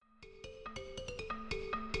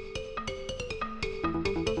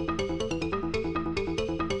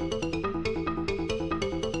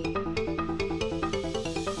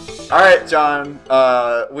All right, John.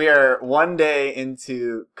 We are one day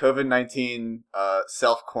into COVID-19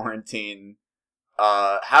 self quarantine.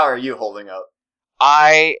 How are you holding up?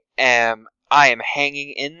 I am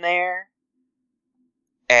hanging in there,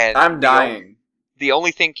 and I'm dying. the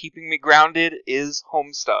only thing keeping me grounded is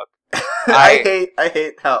Homestuck. I I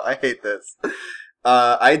hate. I hate this.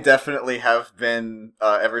 I definitely have been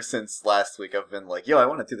ever since last week. I've been like, yo, I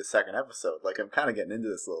want to do the second episode. Like, I'm kind of getting into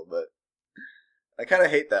this a little bit. I kind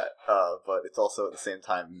of hate that, but it's also at the same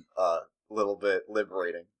time a little bit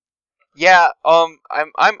liberating. Yeah,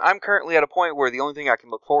 I'm currently at a point where the only thing I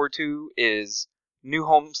can look forward to is new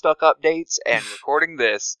Homestuck updates and recording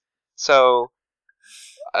this. So,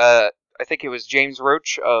 I think it was James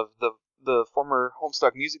Roach of the former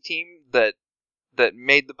Homestuck music team that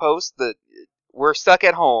made the post that we're stuck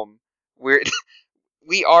at home. We're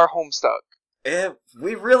we are Homestuck.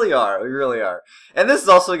 We really are. We really are. And this is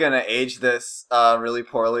also going to age this really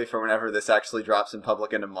poorly for whenever this actually drops in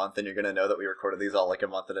public in a month, and you're going to know that we recorded these all like a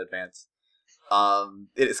month in advance.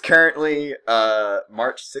 It is currently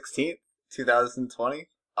March 16th, 2020.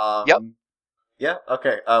 Yep, Yeah,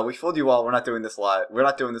 okay. We fooled you all. We're not doing this live. We're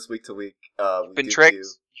not doing this week to week. you've been tricked.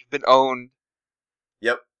 You've been owned.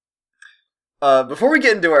 Yep. Before we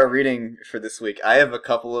get into our reading for this week, I have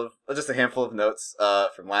just a handful of notes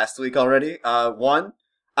from last week already. One,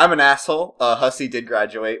 I'm an asshole. Hussey did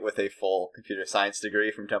graduate with a full computer science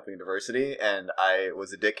degree from Temple University, and I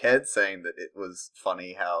was a dickhead saying that it was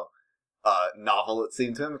funny how novel it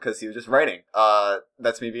seemed to him because he was just writing.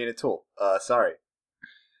 That's me being a tool. Sorry.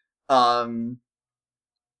 And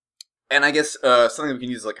I guess something we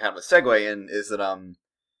can use as like kind of a segue in is that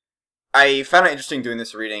I found it interesting doing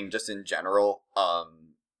this reading just in general,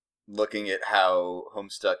 looking at how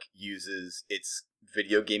Homestuck uses its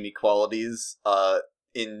video gamey qualities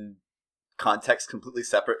in context completely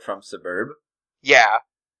separate from Suburb. Yeah.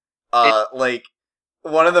 Like,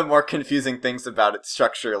 one of the more confusing things about it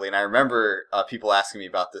structurally, and I remember people asking me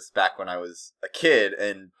about this back when I was a kid,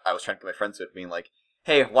 and I was trying to get my friends with being like,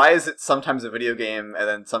 hey, why is it sometimes a video game, and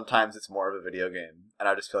then sometimes it's more of a video game? And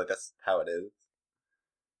I just feel like that's how it is.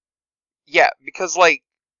 Yeah, because like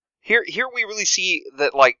here we really see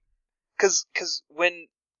that like because when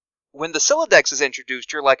the Sylladex is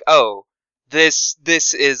introduced, you're like, oh, this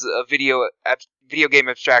is a video game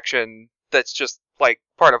abstraction that's just like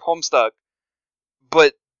part of Homestuck.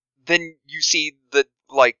 But then you see that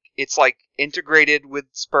like it's like integrated with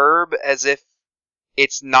Spurb as if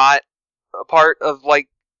it's not a part of like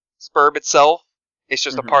Spurb itself. It's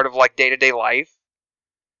just a Mm-hmm. part of like day-to-day life,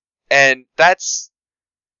 and that's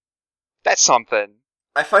something.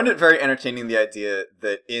 I find it very entertaining, the idea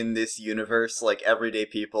that in this universe, like, everyday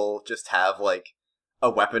people just have, like, a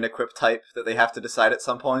weapon equip type that they have to decide at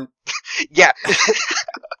some point. Yeah.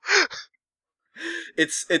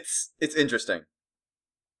 It's interesting.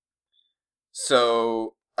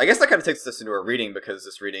 So, I guess that kind of takes us into our reading, because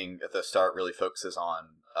this reading at the start really focuses on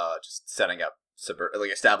just setting up Suburb,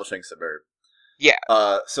 like, establishing Suburb. Yeah.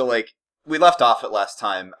 So, like, we left off at last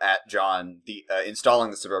time at John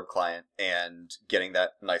installing the Suburb client and getting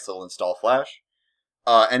that nice little install flash.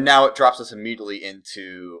 And now it drops us immediately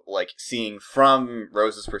into, like, seeing from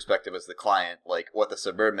Rose's perspective as the client, like, what the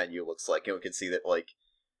Suburb menu looks like. And we can see that, like,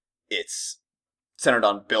 it's centered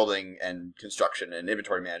on building and construction and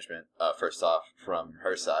inventory management, first off, from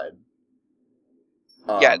her side.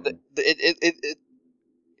 Yeah.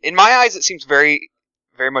 In my eyes, it seems very,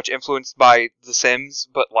 very much influenced by The Sims,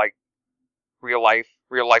 but like real life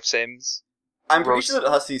Sims. I'm pretty Rose. sure that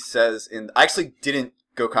Hussey says I actually didn't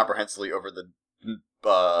go comprehensively over the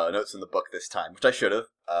notes in the book this time, which I should have.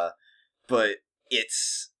 But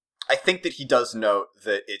I think that he does note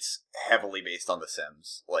that it's heavily based on The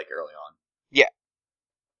Sims, like, early on. Yeah.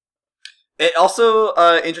 It also,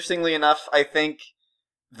 interestingly enough, I think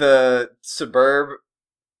the Suburb,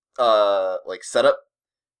 like, setup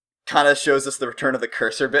kind of shows us the return of the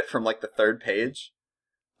cursor bit from, like, the third page,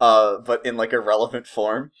 but in, like, a relevant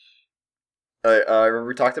form. Remember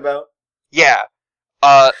we talked about? Yeah.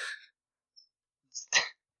 The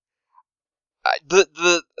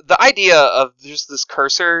idea of just this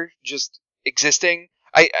cursor just existing.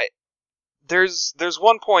 There's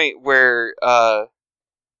one point where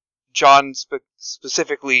John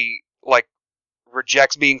specifically like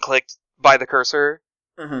rejects being clicked by the cursor.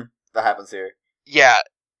 Mm-hmm. That happens here. Yeah,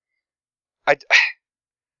 I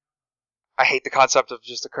I hate the concept of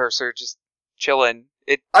just a cursor just chilling.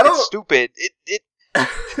 I It's don't. stupid. It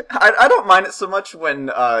I don't mind it so much when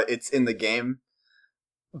it's in the game,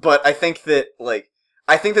 but I think that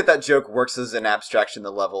that joke works as an abstraction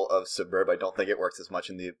the level of Suburb. I don't think it works as much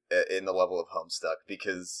in the level of Homestuck,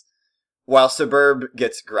 because while Suburb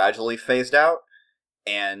gets gradually phased out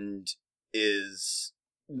and is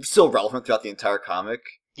still relevant throughout the entire comic,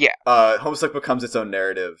 Yeah. Homestuck becomes its own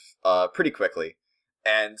narrative pretty quickly.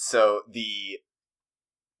 And so the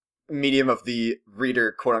medium of the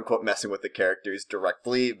reader, quote-unquote, messing with the characters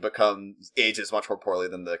directly ages much more poorly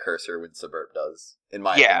than the cursor when Suburb does, in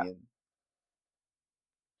my Yeah. opinion.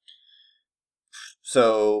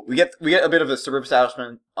 So we get a bit of a Suburb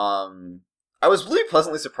establishment. I was really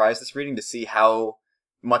pleasantly surprised this reading to see how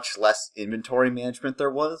much less inventory management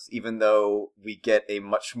there was, even though we get a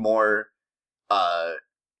much more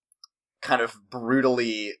kind of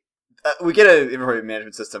brutally we get an inventory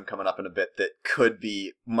management system coming up in a bit that could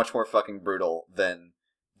be much more fucking brutal than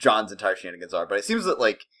John's entire shenanigans are. But it seems that,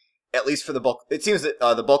 like, at least for the bulk, it seems that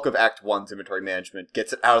the bulk of Act 1's inventory management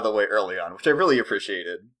gets it out of the way early on, which I really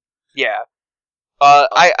appreciated. Yeah.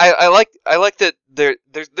 I like that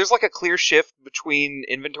there's like a clear shift between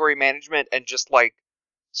inventory management and just like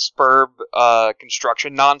Spurb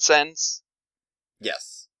construction nonsense.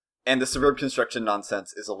 Yes. And the Suburb construction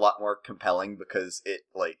nonsense is a lot more compelling because it,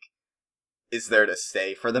 like, is there to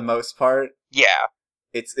stay for the most part. Yeah.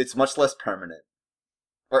 It's much less permanent.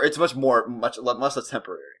 Or it's much less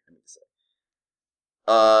temporary, I mean to say.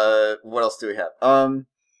 What else do we have?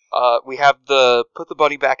 We have the put the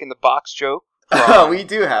bunny back in the box joke. From, we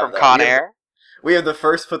do have from that. Con Air. We have the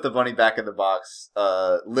first put the bunny back in the box,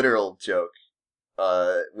 literal joke,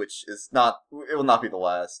 which is not, it will not be the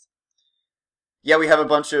last. Yeah, we have a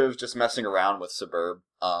bunch of just messing around with Suburb.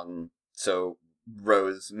 So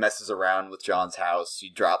Rose messes around with John's house. He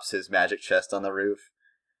drops his magic chest on the roof.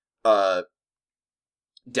 Dad,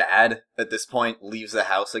 at this point, leaves the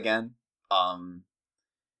house again.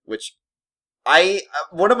 Which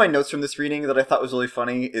one of my notes from this reading that I thought was really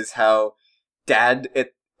funny is how Dad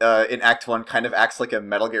in Act 1 kind of acts like a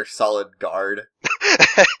Metal Gear Solid guard.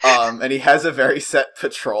 And he has a very set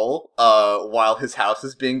patrol while his house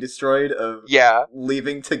is being destroyed of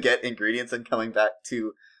leaving to get ingredients and coming back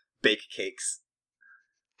to bake cakes.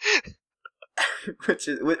 which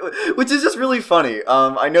is just really funny.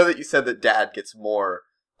 I know that you said that Dad gets more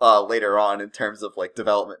later on in terms of, like,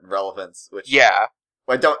 development and relevance, which I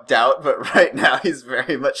don't doubt, but right now he's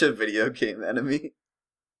very much a video game enemy.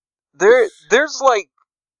 There's like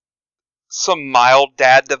some mild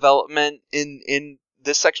Dad development in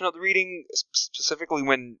this section of the reading, specifically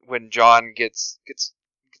when John gets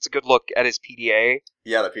a good look at his PDA.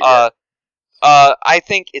 Yeah, the PDA. I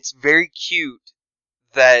think it's very cute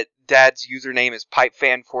that Dad's username is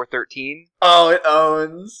PipeFan413. Oh, it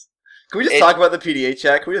owns. Can we just talk about the PDA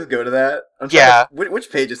chat? Can we just go to that?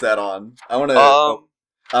 Which page is that on? I want to.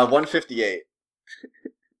 158.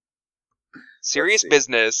 Serious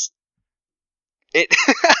business. It.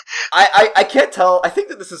 I can't tell. I think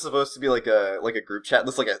that this is supposed to be like a group chat.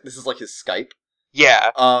 This is like his Skype.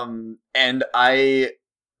 Yeah. And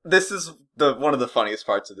this is one of the funniest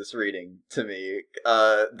parts of this reading to me.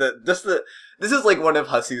 This is like one of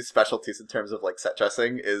Hussey's specialties in terms of, like, set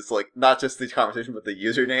dressing, is, like, not just the conversation but the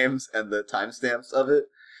usernames and the timestamps of it.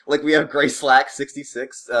 Like, we have Gray Slack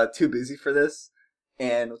 66, too busy for this,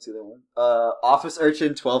 and what's the other one? Office Urchin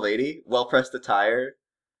 1280, Well Pressed Attire.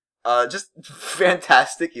 Just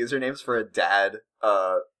fantastic usernames for a dad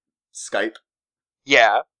Skype.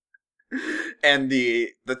 Yeah. And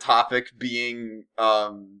the topic being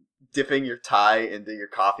dipping your tie into your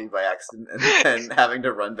coffee by accident and then having to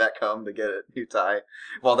run back home to get a new tie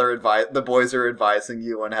while the boys are advising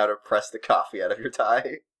you on how to press the coffee out of your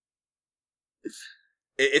tie.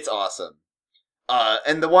 It's awesome.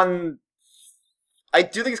 And the one I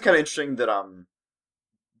do think it's kind of interesting that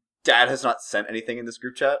Dad has not sent anything in this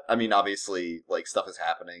group chat. I mean, obviously, like, stuff is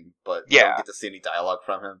happening, but we don't get to see any dialogue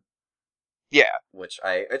from him. Yeah. Which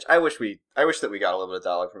I wish that we got a little bit of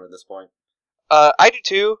dialogue from him at this point. I do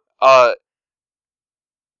too.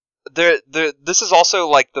 This is also,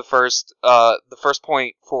 like, the first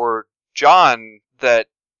point for John that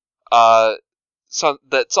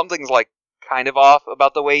something's, like, kind of off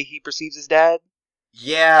about the way he perceives his dad.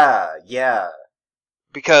 Yeah.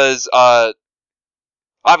 Because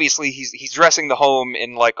obviously he's dressing the home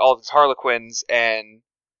in, like, all of his Harlequins, and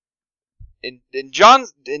in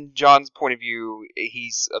John's point of view,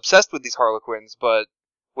 he's obsessed with these Harlequins, but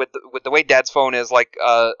with the way Dad's phone is, like,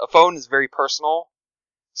 a phone is very personal.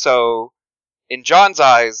 So in John's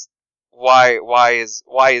eyes, why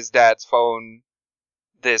is Dad's phone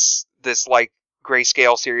this like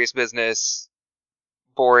grayscale serious business,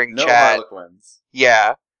 boring no chat? Harlequins.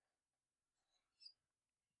 Yeah.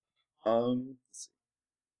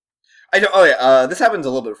 This happens a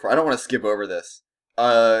little bit before. I don't want to skip over this.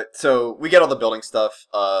 So we get all the building stuff.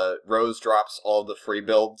 Rose drops all the free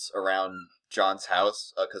builds around John's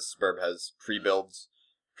house, because Suburb has free builds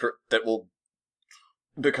that will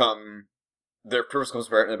become their personal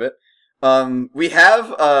spirit in a bit. We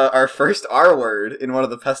have our first R word in one of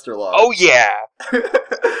the Pester logs. Oh yeah.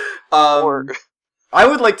 Or I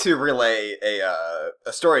would like to relay a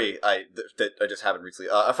story that I just happened recently.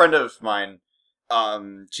 A friend of mine,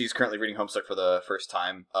 she's currently reading Homestuck for the first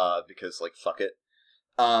time, because like fuck it.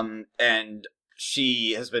 And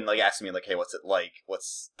she has been like asking me like, hey, what's it like?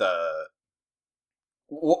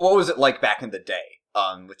 What was it like back in the day?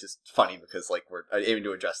 Which is funny because like we're aiming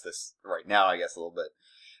to address this right now, I guess a little bit.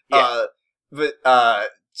 yeah. But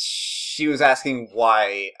she was asking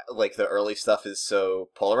why like the early stuff is so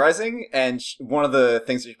polarizing, and one of the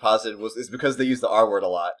things that she posited is because they use the R word a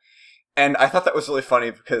lot, and I thought that was really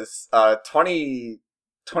funny because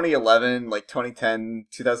 2011, like 2010,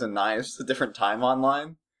 2009, it's just a different time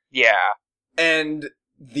online, Yeah. and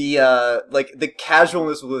the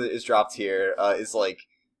casualness with it is dropped here is like,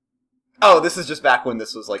 oh, this is just back when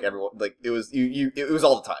this was like everyone, like it was it was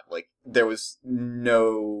all the time. Like there was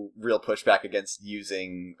no real pushback against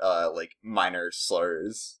using like minor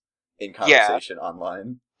slurs in conversation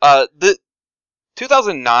online. The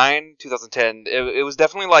 2009, 2010, it was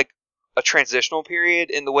definitely like a transitional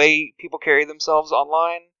period in the way people carry themselves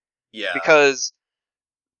online, Yeah, because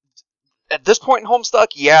at this point in Homestuck,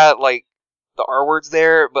 yeah, like the R word's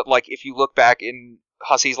there, but like if you look back in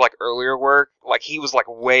Hussey's like earlier work, like he was like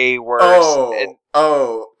way worse. And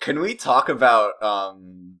can we talk about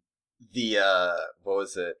the what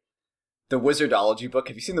was it? The Wizardology book.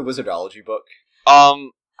 Have you seen the Wizardology book? I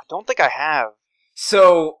don't think I have.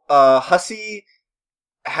 So, Hussey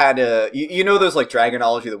had you know those like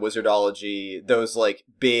Dragonology, the Wizardology, those like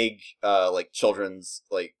big like children's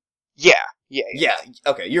like Yeah.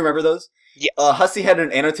 okay, you remember those? Yes. Hussey had an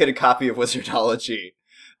annotated copy of Wizardology,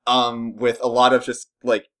 with a lot of just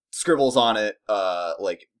like scribbles on it,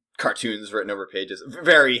 like cartoons written over pages,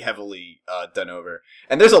 very heavily done over,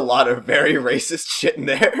 and there's a lot of very racist shit in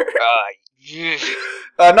there.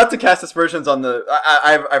 Not to cast aspersions on the,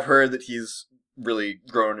 I've heard that he's really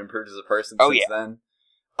grown and improved as a person since then.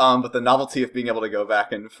 But the novelty of being able to go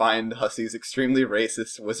back and find Hussey's extremely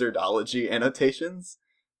racist Wizardology annotations,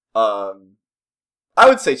 I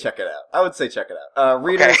would say check it out.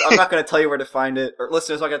 Readers, Okay. I'm not going to tell you where to find it, or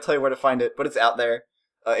listeners, I'm not going to tell you where to find it, but it's out there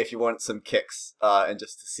if you want some kicks, and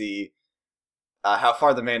just to see how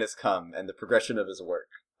far the man has come and the progression of his work.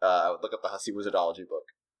 I would look up the Hussey Wizardology book.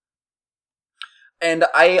 And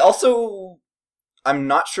I'm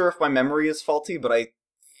not sure if my memory is faulty,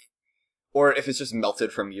 or if it's just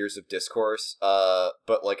melted from years of discourse,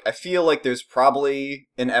 but like I feel like there's probably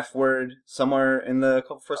an F word somewhere in the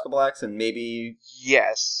first couple acts, and maybe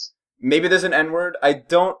there's an N word. I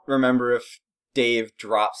don't remember if Dave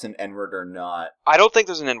drops an N word or not. I don't think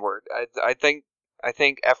there's an N word. I think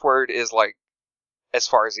F word is like as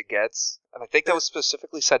far as it gets, and I think that was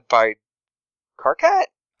specifically said by Karkat.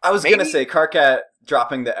 I was Maybe? gonna say Karkat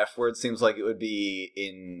dropping the F word seems like it would be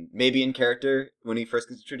in character when he first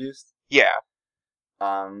gets introduced. Yeah.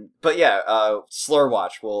 But yeah, Slur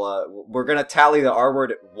Watch. We're gonna tally the R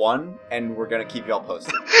word at 1, and we're gonna keep y'all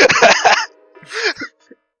posted.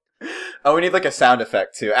 Oh, we need like a sound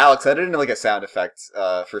effect too, Alex. I didn't like a sound effect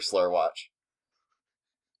for Slur Watch.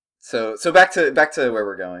 So back to where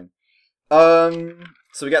we're going.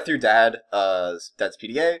 So we got through Dad's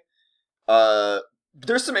PDA.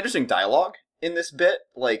 There's some interesting dialogue in this bit,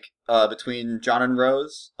 like between John and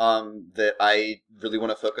Rose, that I really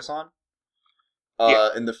want to focus on.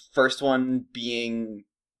 And the first one being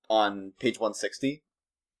on page 160,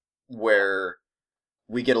 where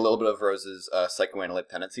we get a little bit of Rose's psychoanalytic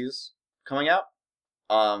tendencies coming out,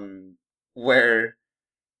 where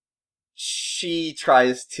she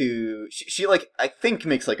tries to, she like, I think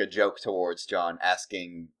makes like a joke towards John,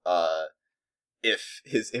 asking if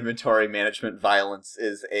his inventory management violence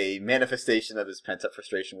is a manifestation of his pent-up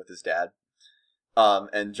frustration with his dad.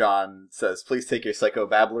 And John says, "Please take your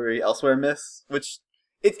psychobabblery elsewhere, miss," which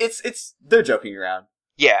it's they're joking around.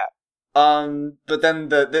 Yeah. But then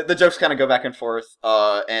the jokes kind of go back and forth,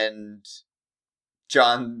 and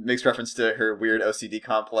John makes reference to her weird OCD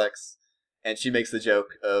complex, and she makes the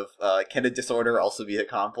joke of, can a disorder also be a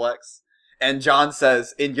complex? And John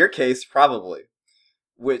says, in your case, probably.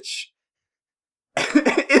 Which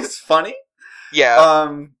is funny.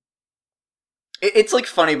 Yeah. It's like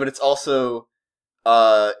funny, but it's also,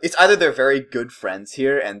 it's either they're very good friends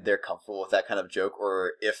here and they're comfortable with that kind of joke,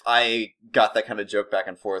 or if I got that kind of joke back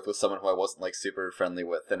and forth with someone who I wasn't like super friendly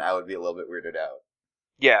with, then I would be a little bit weirded out.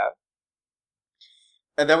 Yeah.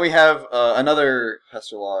 And then we have another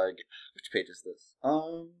Hester log. Which page is this?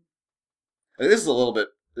 This is a little bit.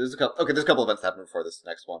 There's a couple. Okay, there's a couple events that happened before this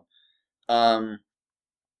next one.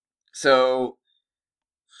 So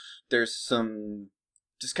there's some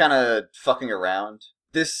just kind of fucking around.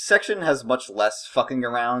 This section has much less fucking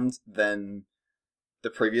around than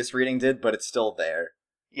the previous reading did, but it's still there.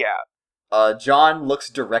 Yeah. John looks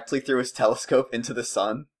directly through his telescope into the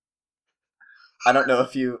sun. I don't know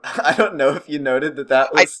if you noted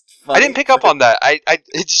that was funny. I didn't pick up on that.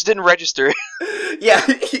 It just didn't register. yeah.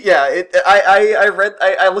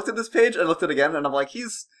 I looked at this page, I looked at it again, and I'm like,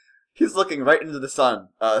 he's looking right into the sun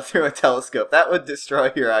through a telescope. That would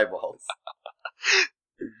destroy your eyeballs.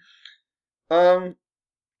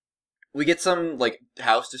 We get some like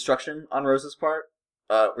house destruction on Rose's part,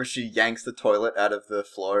 where she yanks the toilet out of the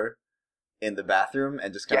floor in the bathroom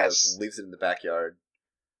and just kind of leaves it in the backyard.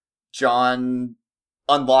 John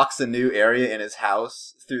unlocks a new area in his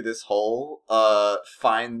house through this hole,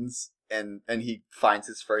 finds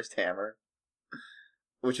his first hammer,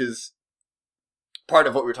 which is part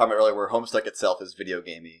of what we were talking about earlier, where Homestuck itself is video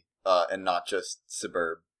gamey, and not just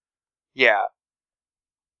suburb. Yeah.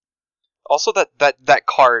 Also, that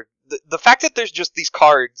card, the fact that there's just these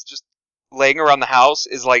cards just laying around the house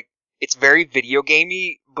is like, it's very video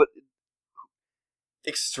gamey, but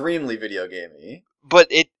extremely video gamey. But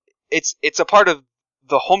it's a part of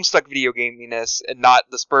the Homestuck video gaminess and not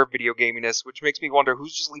the Spurb video gaminess, which makes me wonder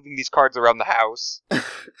who's just leaving these cards around the house.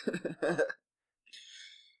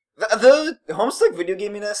 The Homestuck video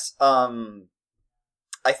gaminess,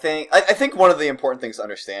 I think one of the important things to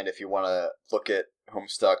understand if you want to look at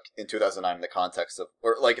Homestuck in 2009 in the context of,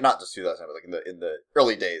 or like not just 2009, but like in the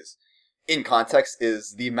early days, in context,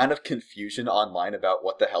 is the amount of confusion online about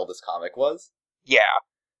what the hell this comic was. Yeah.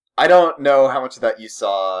 I don't know how much of that you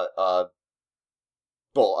saw,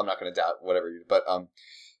 well, I'm not going to doubt whatever you, but,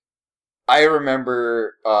 I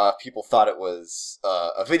remember, people thought it was,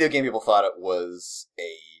 a video game, people thought it was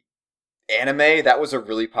a anime. That was a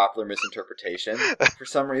really popular misinterpretation for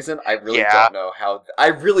some reason. I really don't know how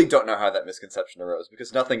that misconception arose,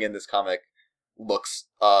 because nothing in this comic looks,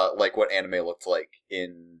 like what anime looked like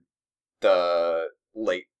in the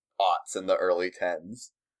late aughts and the early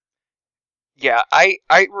tens. Yeah, I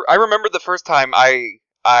remember the first time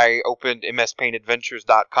I opened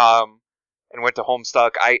mspaintadventures.com and went to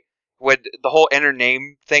Homestuck. When the whole enter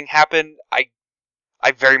name thing happened,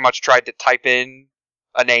 I very much tried to type in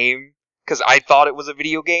a name because I thought it was a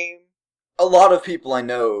video game. A lot of people I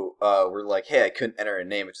know were like, "Hey, I couldn't enter a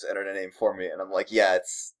name; it just entered a name for me." And I'm like, "Yeah,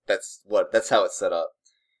 that's how it's set up."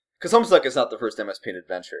 Because Homestuck is not the first MS Paint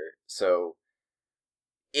adventure, so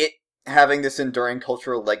it having this enduring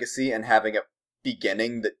cultural legacy and having a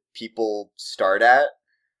beginning that people start at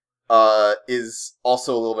is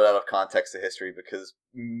also a little bit out of context of history, because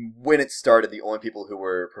when it started, the only people who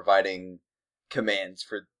were providing commands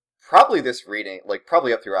for probably this reading, like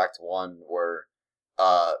probably up through Act 1, were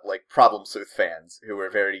like Problem Sleuth fans who were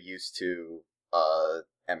very used to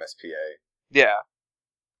MSPA. Yeah.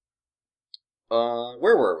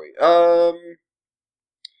 Where were we?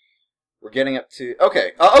 We're getting up to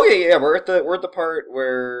we're at the part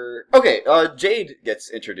where Jade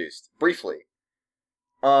gets introduced briefly.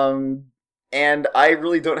 And I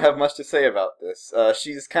really don't have much to say about this.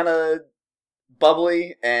 She's kind of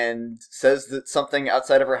bubbly and says that something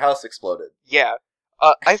outside of her house exploded. Yeah.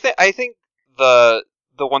 I think the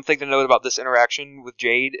one thing to note about this interaction with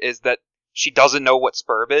Jade is that she doesn't know what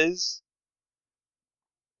Spurb is.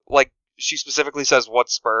 Like, she specifically says,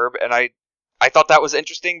 "What's Spurb?" And I thought that was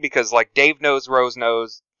interesting because, like, Dave knows, Rose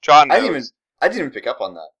knows, John knows. I didn't even pick up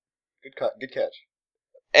on that. Good catch.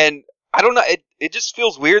 And I don't know, it just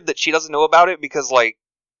feels weird that she doesn't know about it because, like,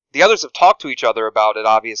 the others have talked to each other about it,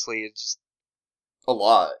 obviously. It's just... a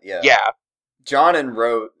lot, yeah. Yeah. John and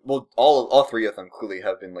Rose, well, all three of them clearly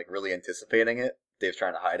have been, like, really anticipating it. Dave's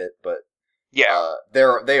trying to hide it, but... yeah.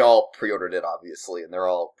 They all pre-ordered it, obviously, and they're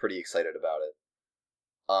all pretty excited about it.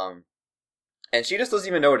 And she just doesn't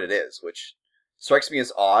even know what it is, which strikes me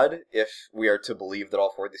as odd if we are to believe that all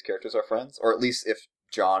four of these characters are friends, or at least if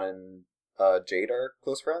John and Jade are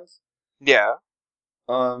close friends. Yeah.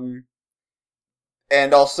 And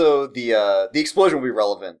also the explosion will be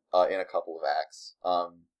relevant in a couple of acts.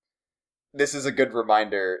 This is a good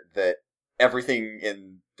reminder that everything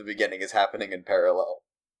in the beginning is happening in parallel.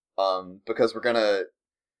 Because we're gonna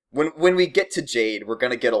when we get to Jade, we're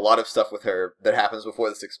gonna get a lot of stuff with her that happens before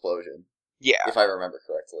this explosion. Yeah. If I remember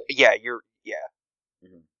correctly. Yeah,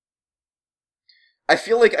 Mm-hmm. I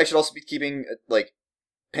feel like I should also be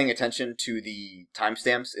paying attention to the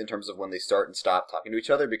timestamps in terms of when they start and stop talking to each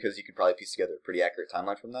other, because you could probably piece together a pretty accurate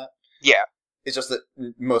timeline from that. Yeah. It's just that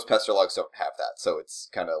most pester logs don't have that, so it's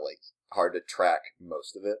kind of like hard to track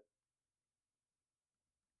most of it.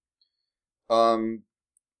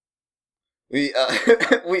 We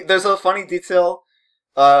there's a funny detail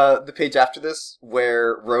the page after this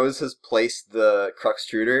where Rose has placed the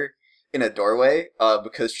Cruxtruder in a doorway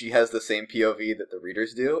because she has the same POV that the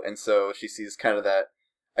readers do, and so she sees kind of that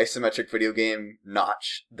isometric video game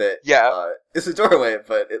notch that is a doorway,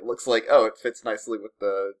 but it looks like, oh, it fits nicely with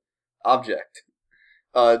the object.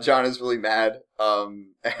 John is really mad,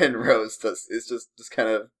 and Rose is just kind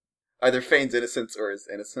of either feigns innocence or is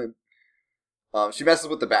innocent. She messes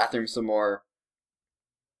with the bathroom some more,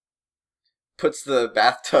 puts the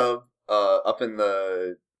bathtub up in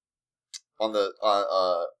the on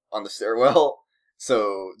the stairwell,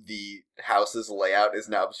 so the house's layout is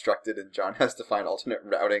now obstructed, and John has to find alternate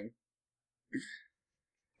routing.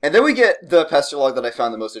 And then we get the pester log that I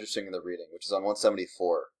found the most interesting in the reading, which is on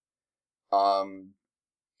 174.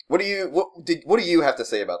 What do you have to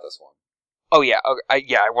say about this one? Oh yeah,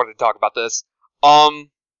 I wanted to talk about this.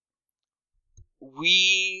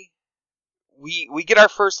 We get our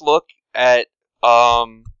first look at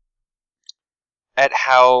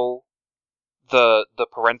how the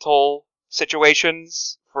parental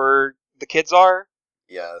situations for the kids are.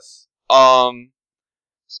 Yes.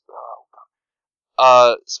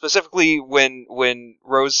 Specifically when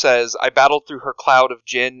Rose says, "I battled through her cloud of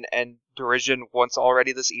gin and derision once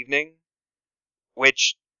already this evening,"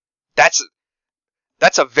 which that's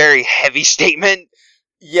a very heavy statement.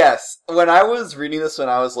 Yes. When I was reading this when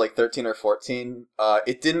I was like 13 or 14,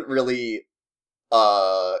 it didn't really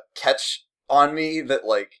catch on me that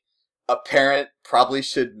like a parent probably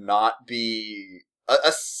should not be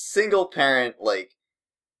a single parent like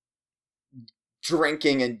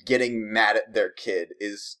drinking and getting mad at their kid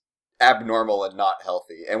is abnormal and not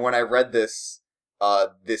healthy. And when I read this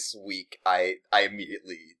this week, I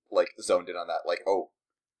immediately like zoned in on that, like, oh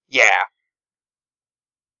yeah.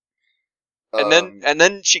 And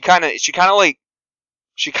then she kind of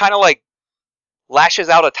like lashes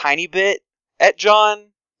out a tiny bit at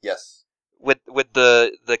John. Yes. With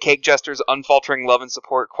the cake jester's unfaltering love and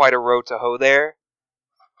support, quite a road to hoe there.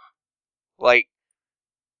 Like,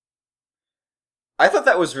 I thought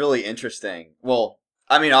that was really interesting. Well,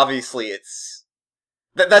 I mean, obviously it's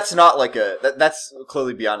that's not like that's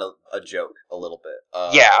clearly beyond a joke a little bit.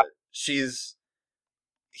 Yeah. He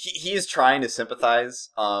is trying to sympathize,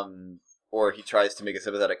 or he tries to make a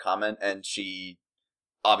sympathetic comment, and she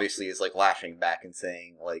obviously is like lashing back and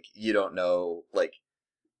saying like, you don't know, like,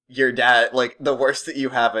 your dad, like, the worst that you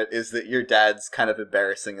have it is that your dad's kind of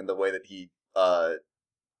embarrassing in the way that he loves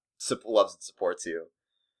and supports you.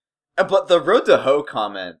 But the road to hoe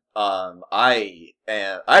comment, I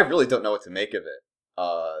really don't know what to make of it.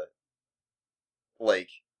 Like,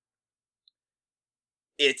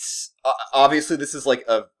 it's obviously this is like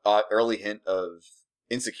a early hint of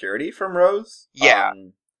insecurity from Rose. Yeah.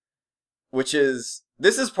 Which is,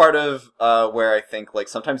 this is part of where I think like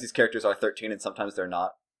sometimes these characters are 13 and sometimes they're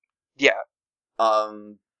not. Yeah.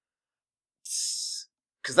 Because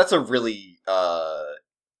that's a really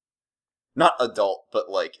not adult, but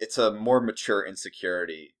like it's a more mature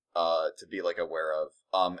insecurity to be like aware of.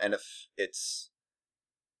 And if it's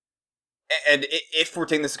if we're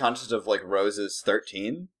taking this context of like Rose is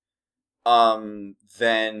 13,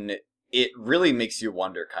 then it really makes you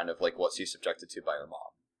wonder kind of like what she's subjected to by her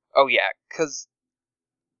mom. Oh yeah, because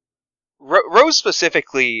Rose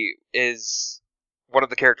specifically is one of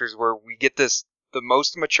the characters where we get the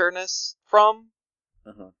most matureness from.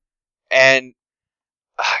 Mm-hmm. And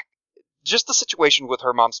just the situation with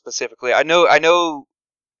her mom specifically. I know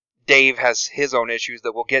Dave has his own issues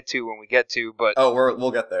that we'll get to when we get to, but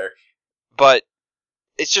we'll get there. But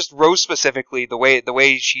it's just Rose specifically, the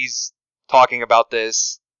way she's talking about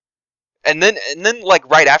this. And then like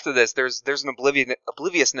right after this, there's an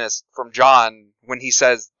obliviousness from John when he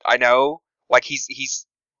says, "I know," like he's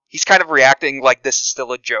kind of reacting like this is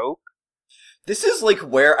still a joke. This is like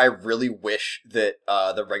where I really wish that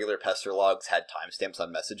the regular pester logs had timestamps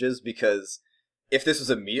on messages, because if this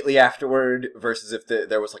was immediately afterward versus if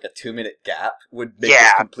there was like a 2-minute gap, would make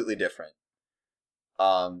this completely different.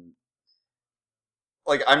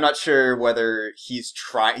 Like, I'm not sure whether he's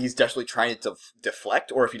definitely trying to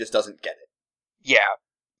deflect, or if he just doesn't get it. Yeah.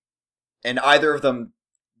 And either of them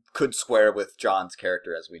could square with John's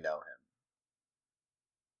character as we know him.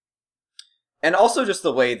 And also just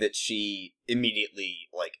the way that she immediately,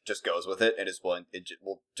 like, just goes with it and is willing,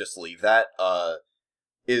 will just leave that,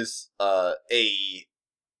 is,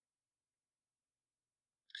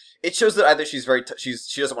 it shows that either she's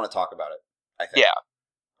she doesn't want to talk about it, I think. Yeah.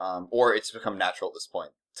 Or it's become natural at this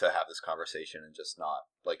point. to have this conversation and just not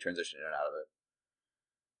like transition in and out of it.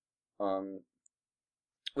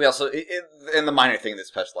 We also and the minor thing in this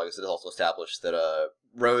special log is it also established that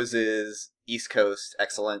Rose is East Coast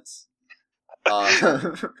excellence.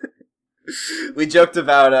 We joked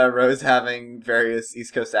about Rose having various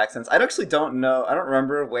East Coast accents. I actually don't know. I don't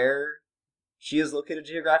remember where she is located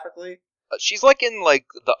geographically. She's like in like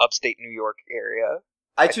the upstate New York area.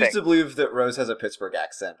 I choose to believe that Rose has a Pittsburgh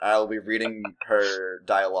accent. I'll be reading her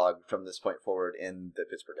dialogue from this point forward in the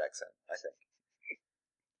Pittsburgh accent, I think.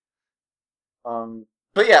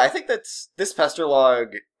 But yeah, I think that's this Pester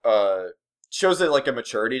log shows it like a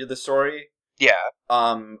maturity to the story. Yeah.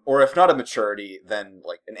 Or if not a maturity, then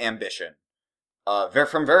like an ambition.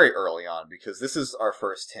 From very early on, because this is our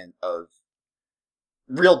first hint of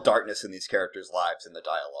real darkness in these characters' lives in the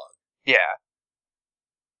dialogue. Yeah.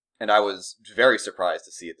 And I was very surprised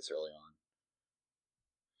to see it this early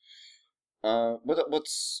on. What's up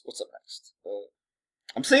next?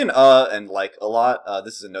 I'm saying and like a lot.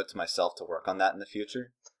 This is a note to myself to work on that in the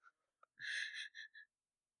future.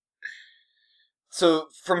 So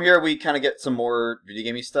from here we kind of get some more video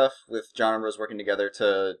gamey stuff with John and Rose working together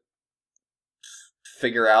to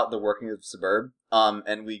figure out the working of Suburb.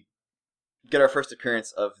 And we get our first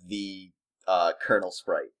appearance of the Colonel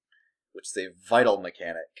Sprite, which is a vital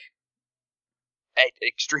mechanic.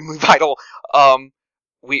 Extremely vital.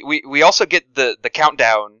 We also get the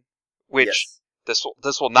countdown, which yes.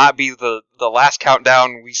 This will not be the last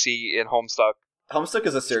countdown we see in Homestuck. Homestuck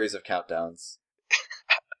is a series of countdowns.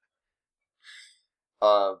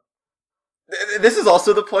 This is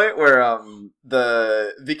also the point where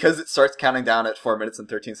because it starts counting down at 4 minutes and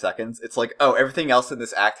 13 seconds, it's like, oh, everything else in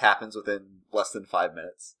this act happens within less than 5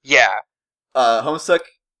 minutes. Yeah. Homestuck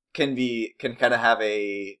can kind of have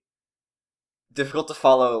a difficult to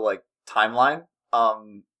follow like timeline.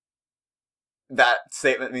 That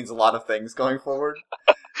statement means a lot of things going forward.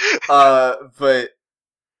 But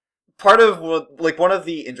part of one of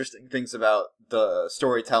the interesting things about the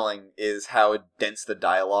storytelling is how dense the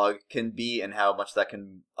dialogue can be and how much that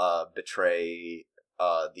can betray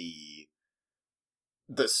the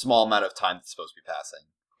small amount of time that's supposed to be passing.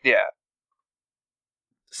 Yeah.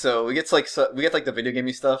 So we get the video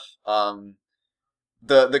gamey stuff.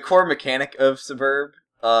 The core mechanic of Suburb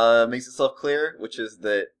makes itself clear, which is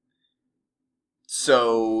that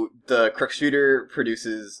so the Crux Shooter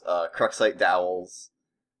produces Cruxite dowels.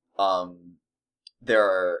 There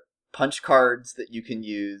are punch cards that you can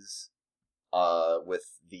use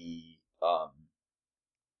with the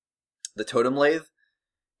totem lathe,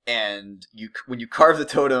 and when you carve a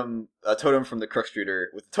totem from the Crux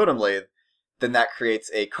Shooter with the totem lathe, then that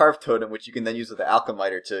creates a carved totem which you can then use with the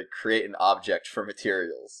Alchemiter to create an object for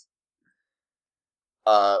materials.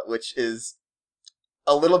 Which is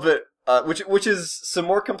a little bit which is some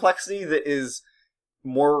more complexity that's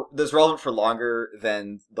relevant for longer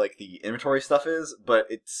than like the inventory stuff is, but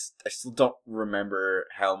I still don't remember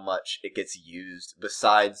how much it gets used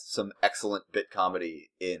besides some excellent bit comedy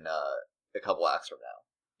in a couple acts from now.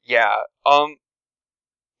 Yeah.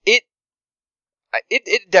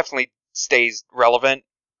 It definitely stays relevant.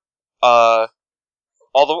 All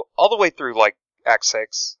the way through like Act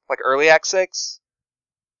 6, like early Act 6.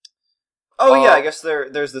 Oh yeah, I guess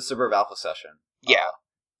there's the Suburb Alpha session. Yeah.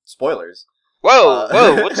 Spoilers. Whoa!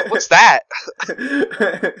 What's that?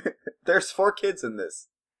 There's 4 kids in this,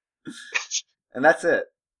 and that's it.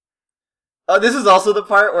 This is also the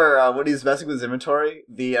part where when he's messing with his inventory,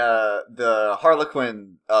 the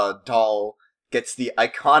Harlequin doll gets the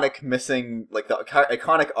iconic missing, like the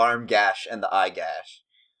iconic arm gash and the eye gash.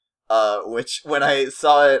 Which when I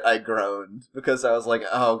saw it, I groaned because I was like,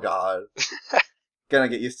 "Oh God, gotta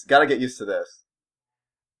get used to this."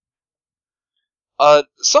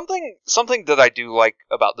 Something that I do like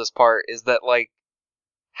about this part is that like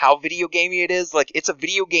how video gamey it is. Like it's a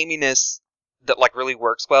video gaminess that like really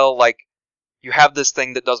works well. Like you have this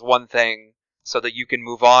thing that does one thing so that you can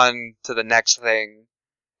move on to the next thing,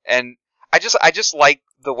 and I just like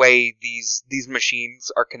the way these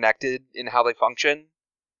machines are connected in how they function.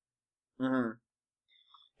 Mm-hmm.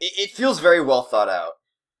 It feels very well thought out.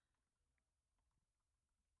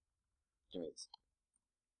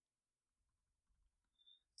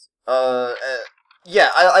 Yeah,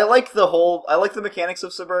 I like the mechanics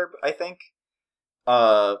of Suburb, I think.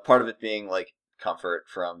 Part of it being, like, comfort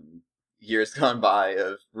from years gone by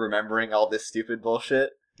of remembering all this stupid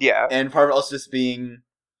bullshit. Yeah. And part of it also just being,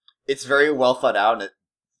 it's very well thought out, and it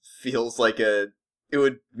feels like it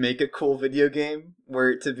would make a cool video game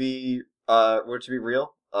were it to be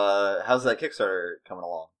real. How's that Kickstarter coming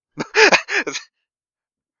along?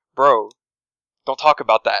 Bro, don't talk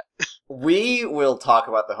about that. We will talk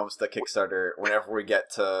about the Homestuck Kickstarter whenever we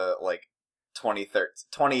get to, like,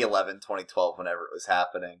 2011, 2012, whenever it was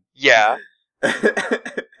happening. Yeah.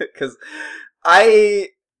 Because I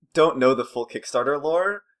don't know the full Kickstarter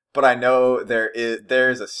lore, but I know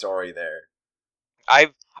there's a story there.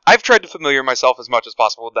 I've tried to familiar myself as much as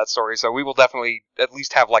possible with that story, so we will definitely at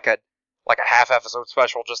least have like a half episode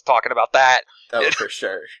special just talking about that. Oh, for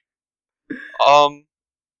sure.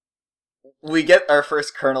 We get our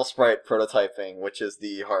first Colonel Sprite prototyping, which is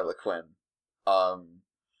the Harlequin.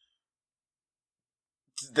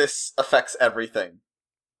 This affects everything.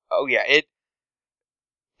 Oh yeah,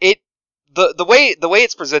 the way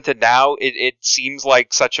it's presented now, it seems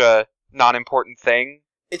like such a non-important thing.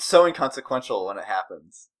 It's so inconsequential when it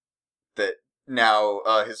happens that now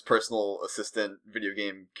his personal assistant video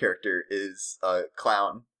game character is a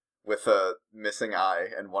clown with a missing eye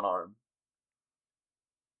and one arm.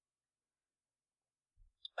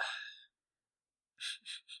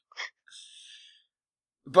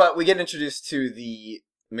 But we get introduced to the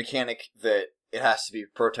mechanic that it has to be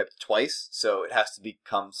prototyped twice, so it has to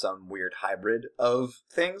become some weird hybrid of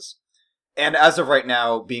things. And as of right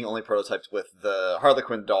now, being only prototyped with the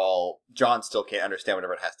Harlequin doll, John still can't understand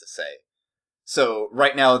whatever it has to say. So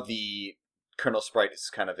right now, the Colonel Sprite is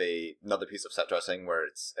kind of another piece of set dressing where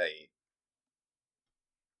it's a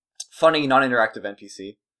funny, non-interactive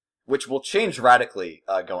NPC, which will change radically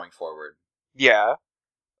going forward. Yeah.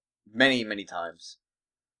 Many, many times.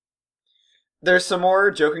 There's some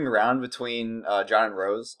more joking around between John and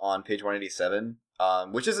Rose on page 187,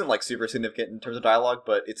 which isn't like super significant in terms of dialogue,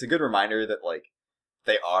 but it's a good reminder that like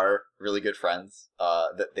they are really good friends.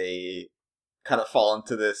 That they kind of fall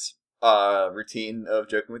into this routine of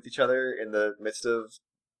joking with each other in the midst of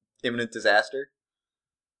imminent disaster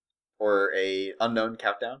or a unknown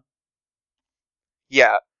countdown.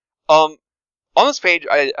 Yeah. On this page,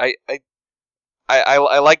 I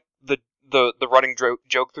like the running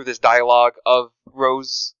joke through this dialogue of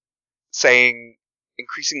Rose saying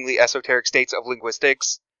increasingly esoteric states of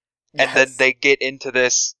linguistics, and Yes. then they get into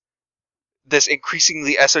this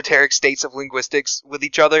increasingly esoteric states of linguistics with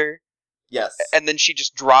each other. Yes. And then she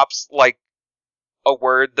just drops like a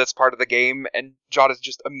word that's part of the game, and John is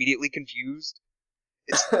just immediately confused.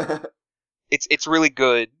 It's really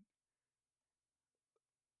good.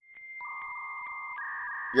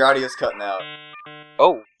 Your audio's cutting out.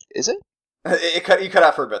 Oh, is it? You cut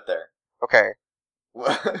out for a bit there. Okay.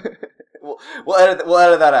 We'll edit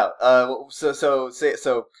that out. So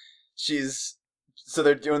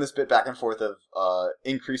they're doing this bit back and forth of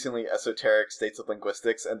increasingly esoteric states of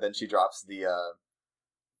linguistics, and then she drops the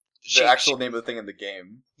actual name of the thing in the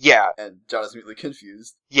game. Yeah. And John is immediately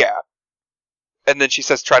confused. Yeah. And then she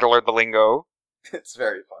says, "Try to learn the lingo." It's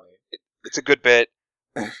very funny. It's a good bit.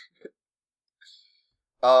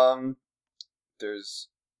 There's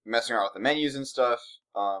messing around with the menus and stuff.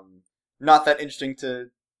 Not that interesting to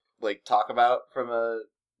like talk about from a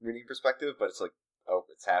reading perspective, but it's like, oh,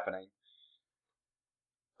 it's happening.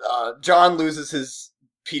 John loses his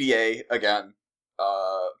PDA again,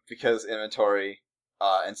 because inventory,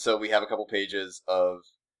 and so we have a couple pages of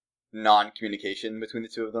non-communication between the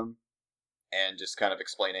two of them, and just kind of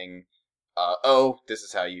explaining, this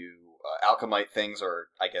is how you alchemite things, or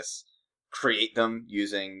I guess create them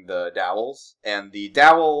using the dowels, and the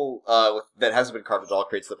dowel that hasn't been carved at all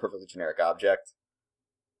creates the perfectly generic object.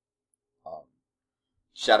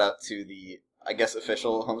 Shout out to the, I guess,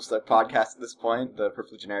 official Homestuck podcast at this point, the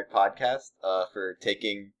Perfectly Generic podcast, for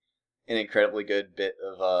taking an incredibly good bit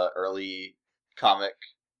of early comic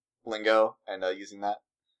lingo and using that.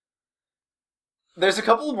 There's a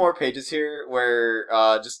couple more pages here where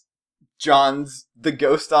just the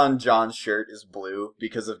ghost on John's shirt is blue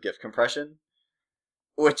because of GIF compression,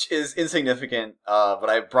 which is insignificant, but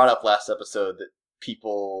I brought up last episode that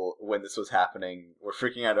people, when this was happening, were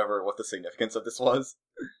freaking out over what the significance of this was.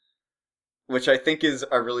 Which I think is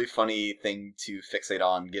a really funny thing to fixate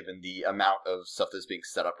on, given the amount of stuff that's being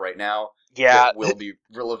set up right now. Yeah. That will be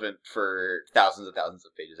relevant for thousands and thousands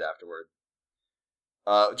of pages afterward.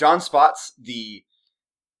 John spots the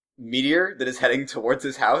meteor that is heading towards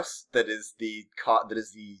his house. What is the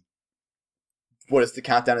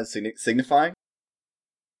countdown is signifying?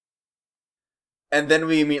 And then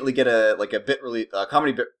we immediately get a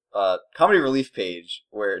comedy relief page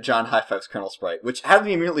where John high fives Colonel Sprite, which had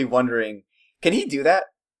me immediately wondering, can he do that?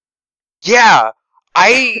 Yeah,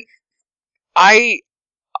 I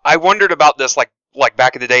wondered about this like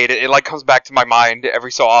back in the day. It like comes back to my mind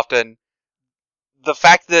every so often. The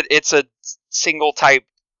fact that it's a single type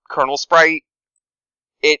Colonel Sprite,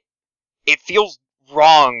 it feels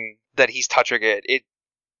wrong that he's touching it.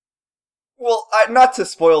 Well, not to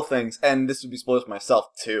spoil things, and this would be spoilers for myself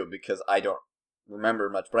too, because I don't remember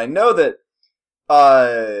much, but I know that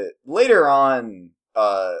later on,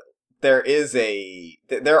 there is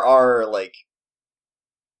there are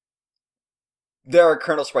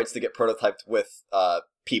kernel sprites that get prototyped with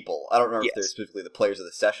people. I don't remember if they're specifically the players of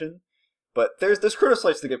the session, but there's kernel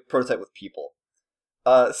sprites that get prototyped with people.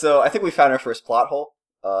 So I think we found our first plot hole.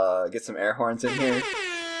 Get some air horns in here.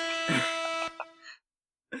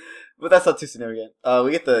 But that's not too significant. We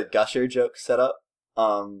get the Gusher joke set up,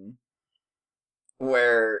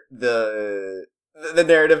 where the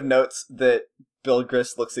narrative notes that Bill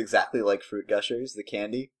Grist looks exactly like Fruit Gushers, the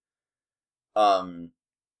candy. And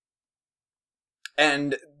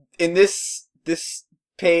in this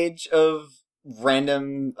page of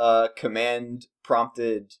random command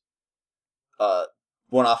prompted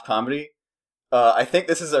one-off comedy, I think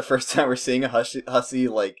this is our first time we're seeing a Hussie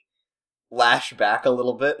like lash back a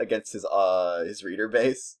little bit against his reader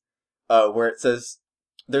base, where it says,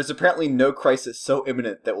 "There's apparently no crisis so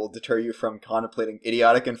imminent that will deter you from contemplating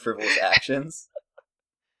idiotic and frivolous actions."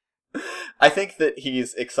 I think that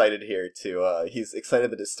he's excited here too. He's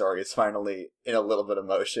excited that his story is finally in a little bit of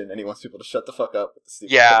motion, and he wants people to shut the fuck up with the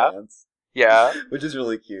stupid commands. Yeah. Which is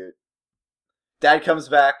really cute. Dad comes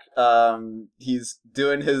back. He's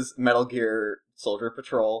doing his Metal Gear Soldier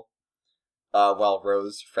Patrol, while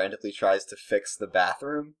Rose frantically tries to fix the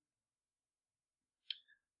bathroom.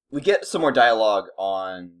 We get some more dialogue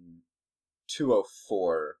on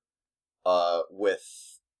 204,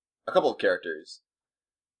 with a couple of characters.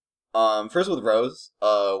 First with Rose,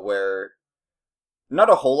 where not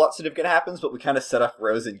a whole lot significant happens, but we kind of set up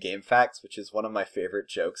Rose in Game Facts, which is one of my favorite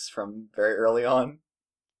jokes from very early on.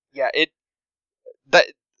 Yeah,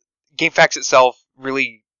 that Game Facts itself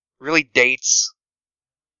really dates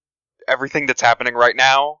everything that's happening right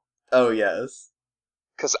now. Oh, yes.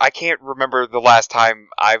 Because I can't remember the last time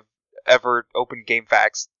I've ever opened Game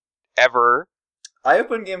Facts, ever. I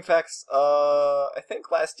opened Game Facts, I think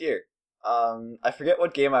last year. I forget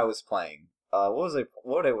what game I was playing. What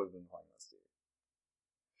would I have been playing last year?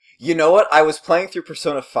 You know what? I was playing through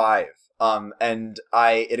Persona 5, and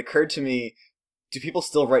it occurred to me, do people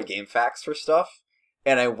still write Game Facts for stuff?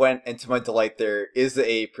 And I went, and to my delight, there is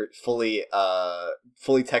a fully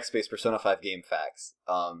text-based Persona 5 Game Facts.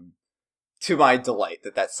 To my delight,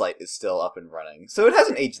 that site is still up and running. So it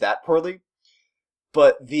hasn't aged that poorly,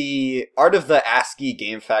 but the art of the ASCII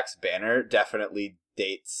Game Facts banner definitely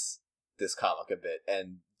dates this comic a bit,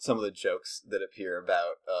 and some of the jokes that appear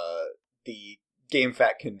about the Game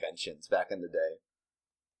Fact conventions back in the day.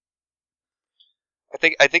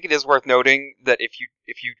 I think it is worth noting that if you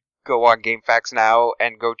go on Game Facts now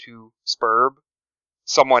and go to Spurb,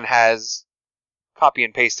 someone has copy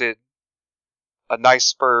and pasted a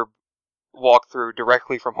nice Spurb walkthrough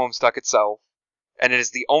directly from Homestuck itself, and it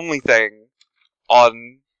is the only thing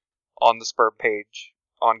on the Spurb page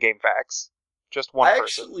on Game Facts. Just one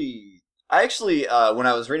person. I actually, when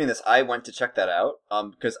I was reading this, I went to check that out,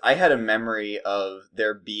 because I had a memory of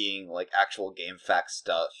there being, like, actual Game Facts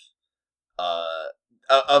stuff,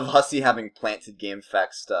 of Hussie having planted Game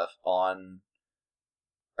Facts stuff on,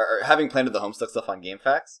 or having planted the Homestuck stuff on Game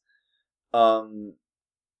Facts. And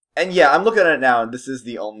yeah, I'm looking at it now, and this is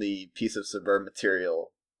the only piece of Suburb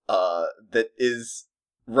material, that is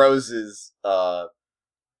Rose's,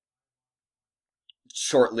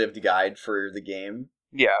 short-lived guide for the game.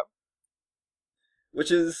 Yeah. Which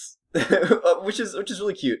is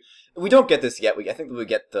really cute. We don't get this yet. I think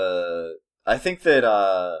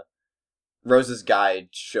that Rose's guide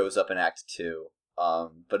shows up in Act 2.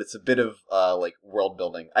 But it's a bit of like world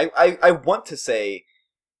building. I want to say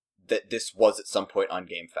that this was at some point on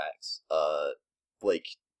Game Facts, like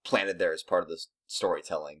planted there as part of the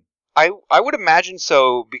storytelling. I would imagine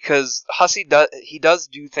so, because Hussie does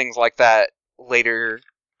do things like that later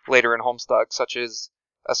in Homestuck, such as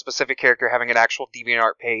a specific character having an actual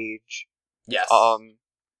DeviantArt page. Yes.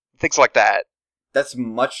 Things like that. That's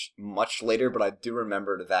much, much later, but I do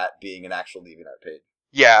remember that being an actual DeviantArt page.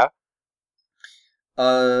 Yeah.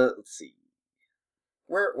 Let's see.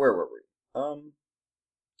 Where were we?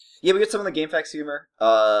 Yeah, we get some of the Game Facts humor.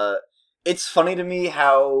 It's funny to me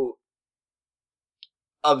how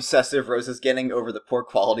obsessive Rose is getting over the poor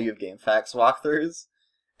quality of Game Facts walkthroughs,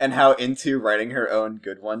 and how into writing her own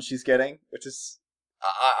good ones she's getting, which is...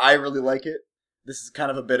 I really like it. This is kind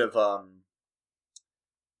of a bit of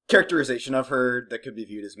characterization of her that could be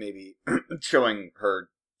viewed as maybe showing her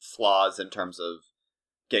flaws in terms of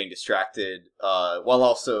getting distracted, while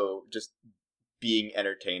also just being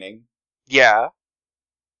entertaining. Yeah.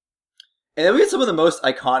 And then we get some of the most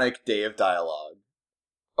iconic Dave dialogue.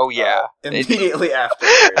 Oh yeah. Immediately after.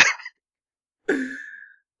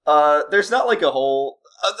 There's not like a whole.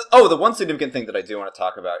 Oh, the one significant thing that I do want to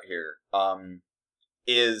talk about here,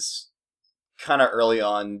 is kind of early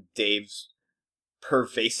on Dave's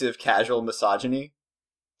pervasive casual misogyny.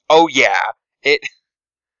 Oh yeah, it.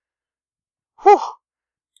 Whew.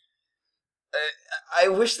 I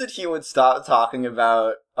wish that he would stop talking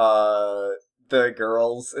about the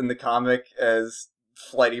girls in the comic as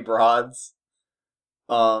flighty broads.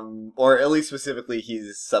 Or at least specifically,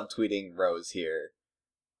 he's subtweeting Rose here.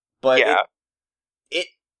 But Yeah.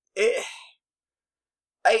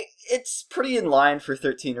 it's pretty in line for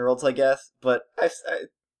 13-year-olds, I guess. But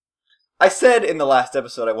I said in the last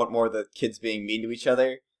episode I want more of the kids being mean to each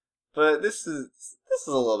other. But this is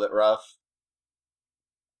a little bit rough.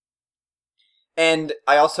 And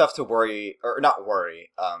I also have to worry, or not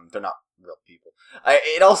worry, they're not real people.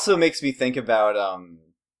 It also makes me think about,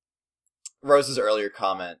 Rose's earlier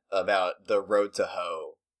comment about the road to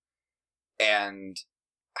hoe, and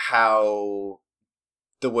how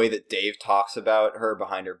the way that Dave talks about her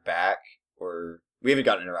behind her back, or we haven't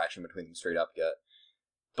got an interaction between them straight up yet,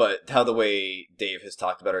 but how the way Dave has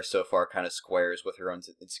talked about her so far kind of squares with her own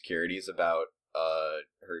insecurities about,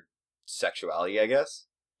 her sexuality, I guess.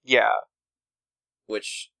 Yeah.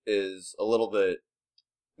 Which is a little bit...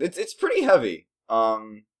 It's pretty heavy. I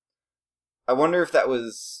wonder if that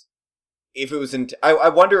was... If it was... I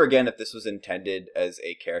wonder again if this was intended as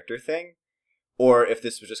a character thing, or if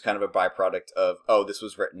this was just kind of a byproduct of, oh, this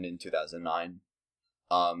was written in 2009.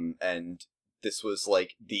 And this was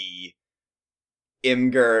like the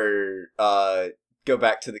Imgur, go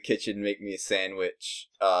back to the kitchen, make me a sandwich,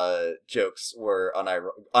 jokes were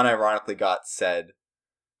unironically got said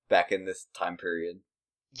back in this time period.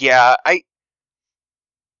 Yeah,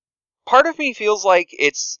 part of me feels like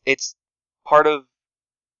it's part of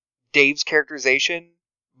Dave's characterization,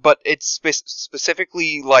 but it's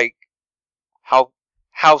specifically like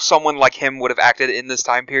how someone like him would have acted in this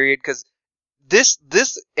time period, because this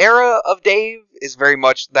era of Dave is very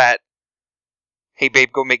much that, hey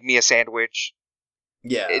babe, go make me a sandwich.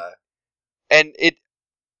 Yeah.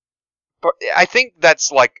 But I think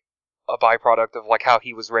that's like a byproduct of like how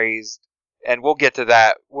he was raised, and we'll get to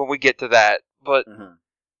that when we get to that. But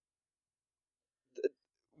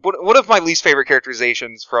one of my least favorite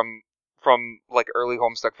characterizations from like early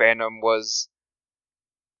Homestuck fandom was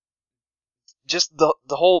just the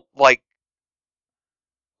whole like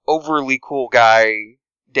overly cool guy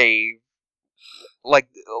Dave. Like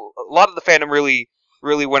a lot of the fandom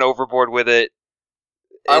really went overboard with it.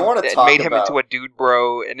 I want to it talk made him about... into a dude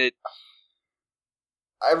bro, and it...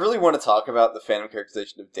 I really want to talk about the fandom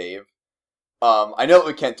characterization of Dave. I know that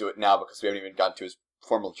we can't do it now because we haven't even gotten to his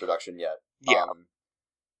formal introduction yet. Yeah.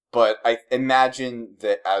 But I imagine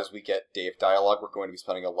that as we get Dave dialogue, we're going to be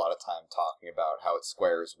spending a lot of time talking about how it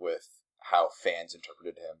squares with how fans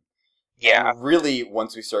interpreted him. Yeah. And really,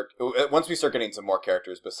 once we start getting into more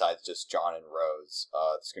characters besides just John and Rose,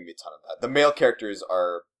 there's going to be a ton of that. The male characters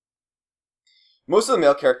are... Most of the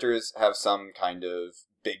male characters have some kind of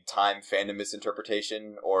big-time fandom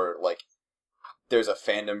misinterpretation, or, like, there's a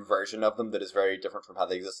fandom version of them that is very different from how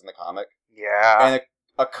they exist in the comic. Yeah. And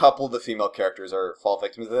a couple of the female characters fall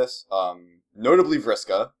victims of this. Notably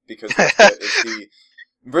Vriska, because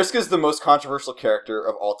Vriska is the most controversial character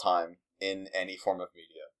of all time in any form of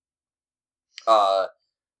media. And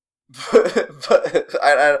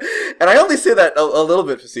I only say that a little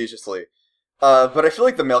bit facetiously. But I feel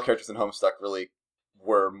like the male characters in Homestuck really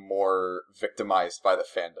were more victimized by the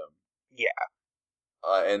fandom. Yeah.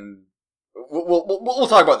 And we'll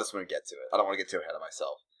talk about this when we get to it. I don't want to get too ahead of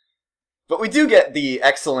myself. But we do get the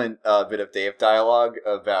excellent bit of Dave dialogue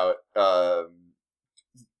about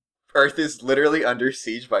Earth is literally under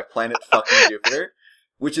siege by planet fucking Jupiter,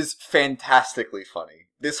 which is fantastically funny.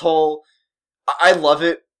 This whole... I love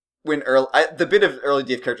it when the bit of early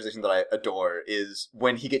Dave characterization that I adore is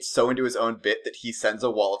when he gets so into his own bit that he sends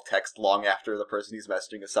a wall of text long after the person he's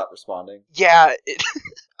messaging has stopped responding. Yeah.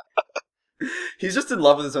 He's just in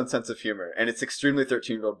love with his own sense of humor, and it's extremely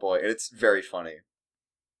 13-year-old boy, and it's very funny.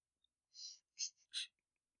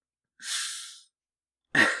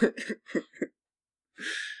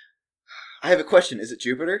 I have a question. Is it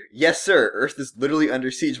Jupiter? Yes, sir. Earth is literally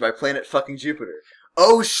under siege by planet fucking Jupiter.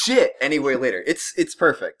 Oh shit! Anyway, later. It's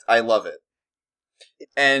perfect. I love it.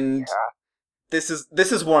 And this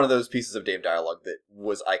is one of those pieces of Dave dialogue that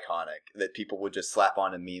was iconic, that people would just slap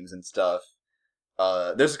on in memes and stuff.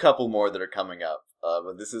 There's a couple more that are coming up,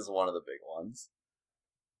 but this is one of the big ones.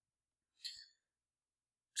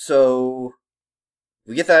 So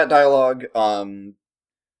we get that dialogue.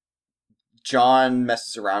 John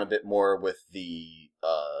messes around a bit more with the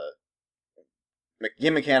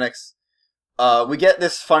game mechanics. We get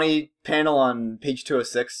this funny panel on page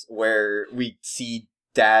 206 where we see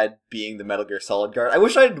Dad being the Metal Gear Solid guard. I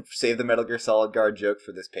wish I'd saved the Metal Gear Solid guard joke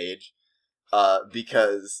for this page,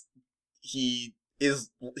 because he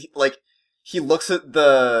looks at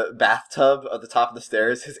the bathtub at the top of the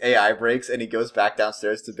stairs, his AI breaks, and he goes back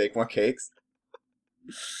downstairs to bake more cakes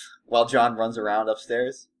while John runs around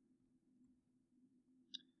upstairs.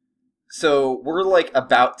 So we're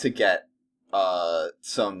about to get we're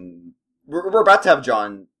about to have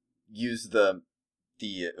John use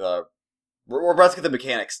we're about to get the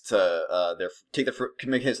mechanics to take the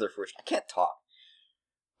mechanics to their fruition. I can't talk.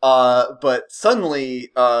 But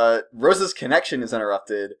suddenly Rose's connection is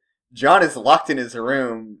interrupted. John is locked in his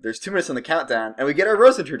room. There's 2 minutes on the countdown, and we get our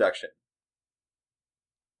Rose introduction,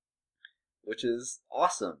 which is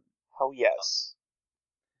awesome. Oh yes.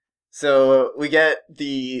 So we get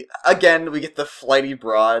the Flighty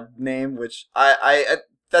Broad name, which I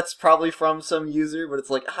that's probably from some user, but it's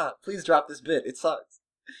like, please drop this bit. It sucks.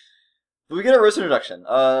 But we get a Rose introduction.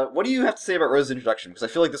 What do you have to say about Rose's introduction? Because I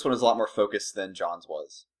feel like this one is a lot more focused than John's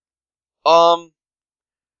was.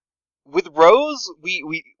 With Rose,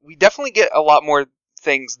 we definitely get a lot more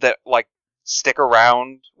things that stick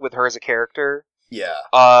around with her as a character. Yeah.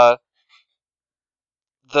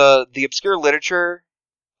 The obscure literature,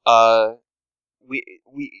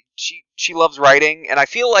 she loves writing, and I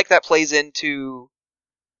feel like that plays into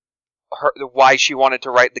why she wanted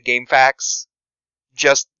to write the game facts,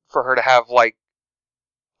 just for her to have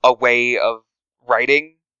a way of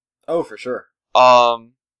writing. Oh, for sure.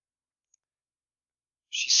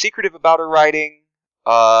 She's secretive about her writing.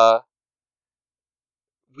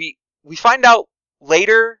 We find out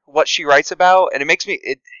later what she writes about, and it makes me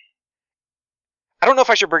I don't know if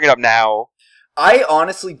I should bring it up now. I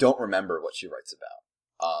honestly don't remember what she writes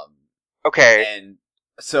about. Okay. And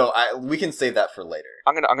so we can save that for later.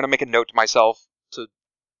 I'm gonna make a note to myself to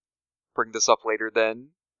bring this up later then.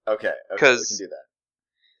 Okay, we can do that.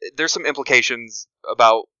 There's some implications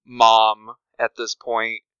about Mom at this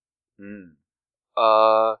point.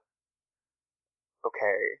 Okay.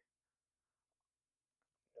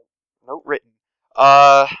 Note written.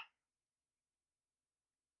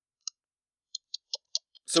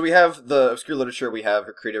 So we have the obscure literature, we have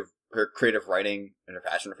her creative writing and her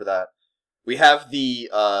passion for that. We have the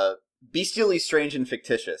bestially strange and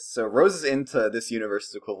fictitious. So Rose is into this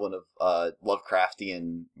universe's equivalent of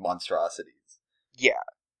Lovecraftian monstrosities. Yeah.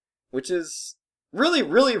 Which is really,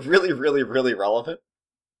 really, really, really, really relevant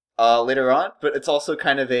later on, but it's also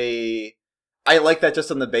kind of I like that just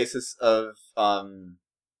on the basis of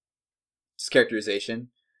just characterization.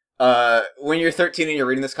 When you're 13 and you're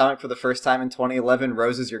reading this comic for the first time in 2011,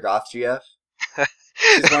 Rose is your goth GF.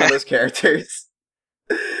 She's one of those characters.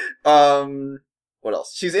 What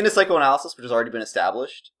else? She's into psychoanalysis, which has already been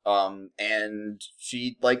established. And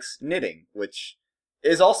she likes knitting, which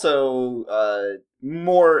is also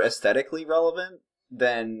more aesthetically relevant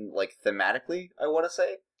than thematically, I want to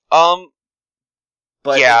say.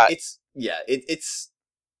 But yeah, it's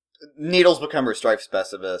needles become her strife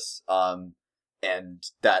specifics, and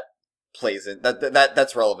that plays in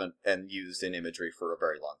that's relevant and used in imagery for a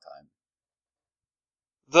very long time.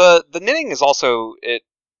 The knitting is also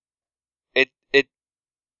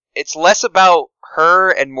it's less about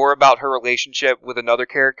her and more about her relationship with another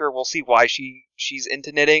character. We'll see why she's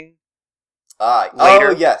into knitting. Later.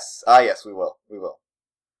 Oh yes, yes, we will.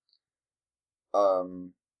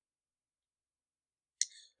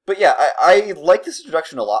 But yeah, I like this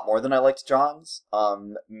introduction a lot more than I liked John's.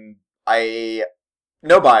 No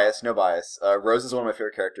bias. Rose is one of my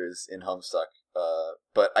favorite characters in Homestuck.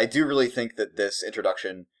 But I do really think that this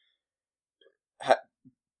introduction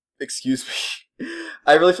excuse me.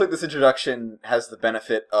 I really feel like this introduction has the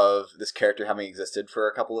benefit of this character having existed for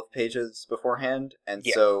a couple of pages beforehand, and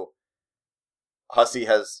so Hussie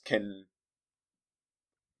can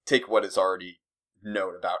take what is already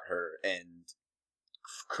known about her and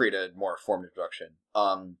create a more formed introduction.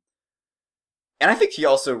 And I think he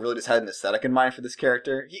also really just had an aesthetic in mind for this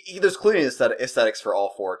character. There's clearly aesthetics for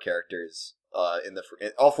all 4 characters in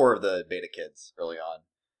all 4 of the beta kids early on,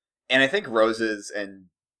 and I think Rose's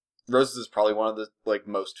is probably one of the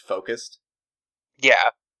most focused.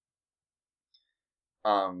 Yeah.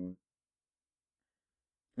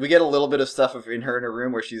 We get a little bit of stuff in her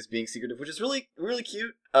room where she's being secretive, which is really, really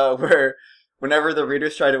cute. Where whenever the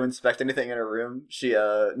readers try to inspect anything in her room, she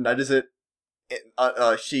nudges it.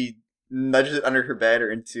 She nudges it under her bed or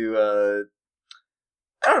into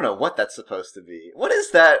I don't know what that's supposed to be. What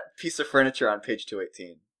is that piece of furniture on page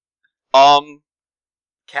 218?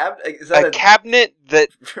 Is that a cabinet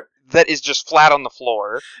that is just flat on the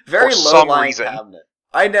floor. Very low-lying cabinet.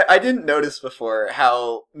 I didn't notice before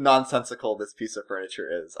how nonsensical this piece of furniture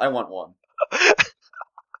is. I want one.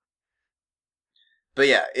 But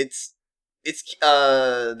yeah,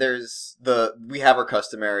 there's we have our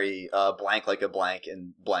customary blank like a blank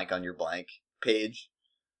and blank on your blank page,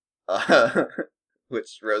 uh,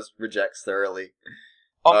 which Rose rejects thoroughly.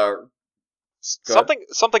 Um, Uh, Go ahead.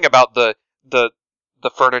 something about the the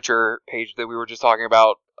furniture page that we were just talking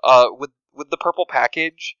about. With the purple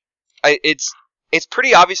package, it's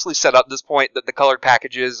pretty obviously set up at this point that the colored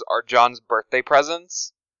packages are John's birthday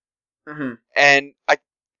presents, Mm-hmm. and I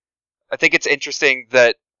think it's interesting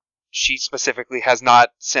that she specifically has not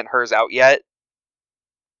sent hers out yet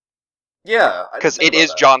Yeah, I didn't because think it about is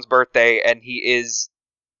that. John's birthday and he's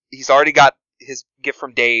already got his gift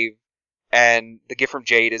from Dave and the gift from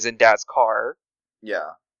Jade is in Dad's car.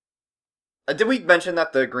 Yeah. Did we mention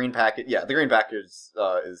that the green packet? Yeah, the green packet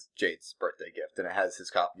is Jade's birthday gift, and it has his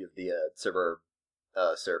copy of the Suburb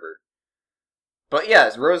server. But yeah,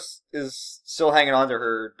 Rose is still hanging on to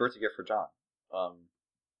her birthday gift for John. Um,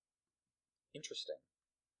 Interesting.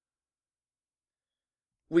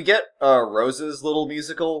 We get Rose's little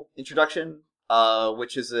musical introduction,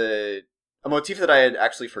 which is a motif that I had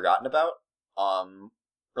actually forgotten about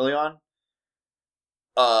early on.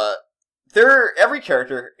 Uh, every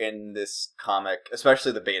character in this comic,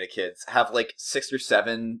 especially the beta kids, have like 6 or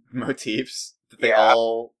 7 motifs that they Yeah.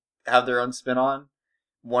 all have their own spin on.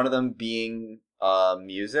 One of them being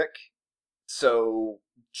music. So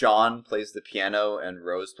John plays the piano and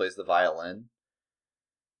Rose plays the violin.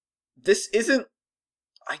 This isn't.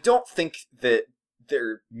 I don't think that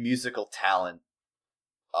their musical talent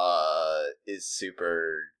is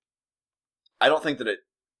super. I don't think that it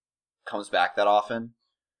comes back that often.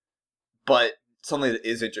 But something that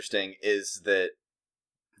is interesting is that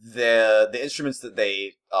the instruments that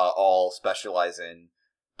they all specialize in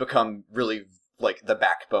become really like the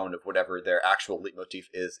backbone of whatever their actual leitmotif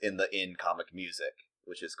is in the in comic music,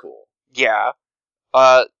 which is cool. Yeah.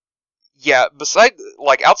 Uh, yeah. Beside,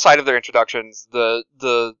 like, outside of their introductions, their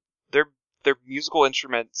their musical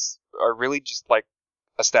instruments are really just like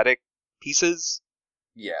aesthetic pieces.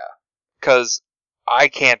 Yeah, Because I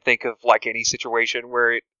can't think of like any situation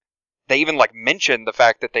where they even like mention the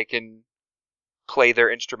fact that they can play their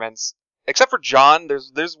instruments. Except for John,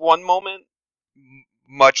 there's one moment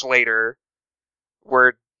much later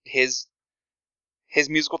where his his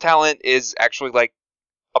musical talent is actually like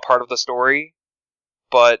a part of the story,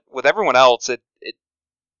 but with everyone else, it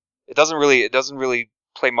doesn't really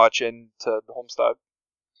play much into Homestuck.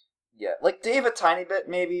 yeah, like Dave a tiny bit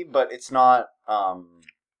maybe, but it's not.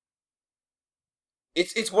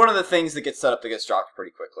 It's one of the things that gets set up that gets dropped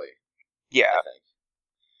pretty quickly. I Yeah. think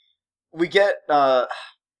we get.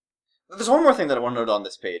 There's one more thing that I want to note on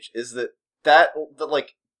this page is that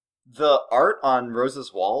like the art on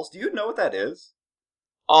Rose's walls. Do you know what that is?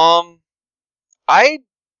 Um. I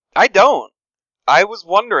I don't. I was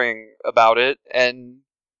wondering about it, and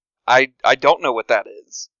I don't know what that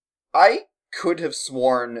is. I could have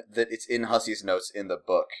sworn that it's in Hussey's notes in the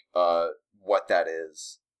book, what that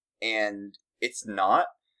is, and it's not.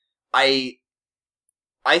 I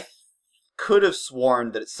I could have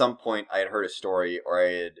sworn that at some point I had heard a story or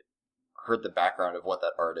I had heard the background of what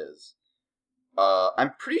that art is.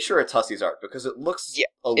 I'm pretty sure it's Hussey's art because it looks Yeah.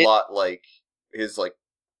 a It lot like his like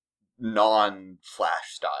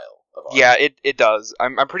non-Flash style of art. yeah. It does.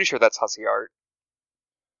 I'm pretty sure that's Hussey art.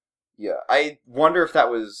 Yeah, I wonder if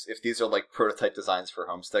these are like prototype designs for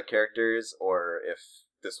Homestuck characters, or if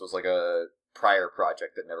this was like a prior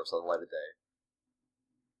project that never saw the light of day.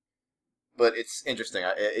 But it's interesting.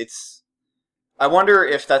 I wonder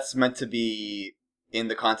if that's meant to be in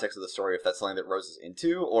the context of the story, if that's something that Rose is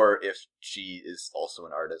into, or if she is also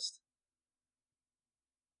an artist.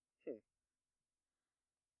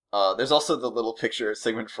 Hmm. There's also the little picture of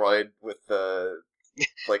Sigmund Freud with the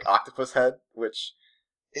like octopus head, which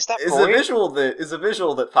Is that is Freud? a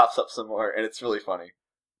visual that pops up some more, and it's really funny.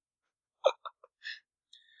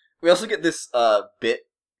 We also get this bit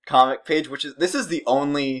comic page, which is this is the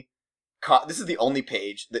only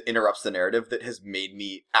page that interrupts the narrative that has made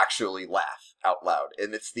me actually laugh out loud,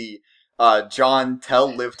 and it's the John tell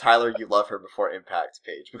Liv Tyler you love her before impact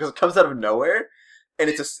page because it comes out of nowhere, and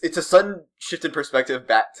it's a sudden shift in perspective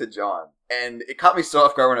back to John, and it caught me so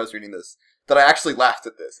off guard when I was reading this that I actually laughed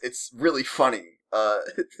at this. It's really funny.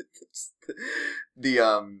 It's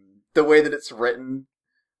the way that it's written.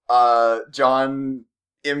 John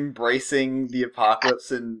embracing the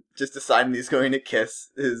apocalypse and just deciding he's going to kiss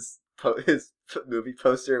his movie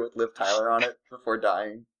poster with Liv Tyler on it before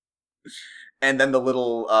dying, and then the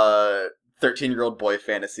little 13-year-old boy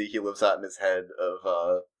fantasy he lives out in his head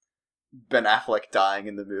of Ben Affleck dying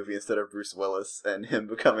in the movie instead of Bruce Willis, and him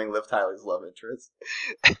becoming Liv Tyler's love interest.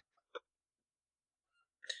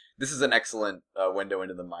 This is an excellent window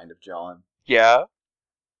into the mind of John. Yeah.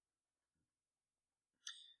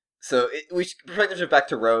 So we perspective back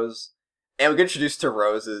to Rose, and we get introduced to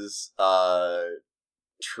Rose's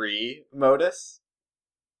tree modus.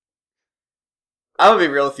 I'm gonna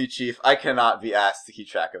be real with you, Chief. I cannot be asked to keep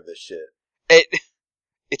track of this shit.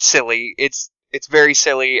 It's silly. It's very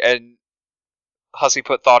silly, and Hussey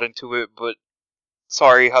put thought into it, but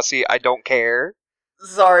sorry, Hussey, I don't care.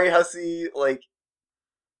 Sorry, Hussey. Like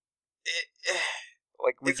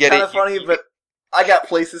we it's get kind it. of funny, but I got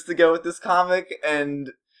places to go with this comic,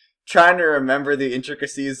 and trying to remember the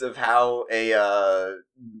intricacies of how a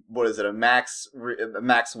max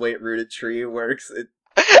weight rooted tree works.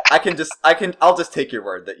 I'll just take your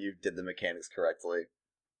word that you did the mechanics correctly.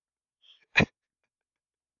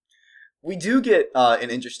 We do get an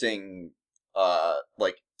interesting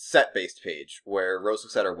set based page where Rose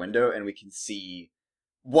looks at her window and we can see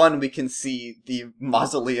the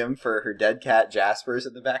mausoleum for her dead cat Jasper's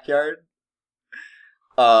in the backyard,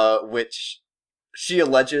 which she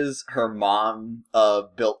alleges her mom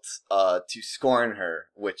built to scorn her,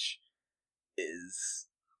 which is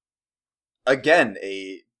again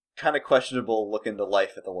a kind of questionable look into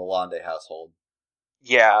life at the Lalonde household.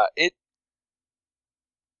 Yeah, it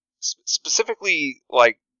specifically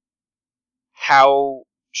how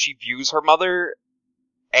she views her mother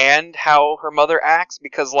and how her mother acts,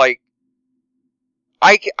 because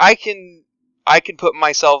I can put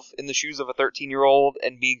myself in the shoes of a 13-year-old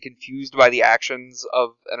and being confused by the actions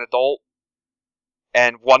of an adult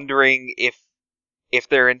and wondering if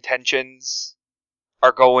their intentions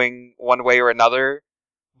are going one way or another.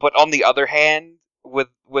 But on the other hand,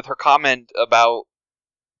 with her comment about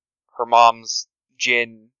her mom's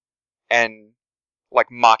gin and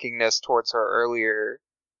mockingness towards her earlier,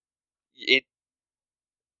 it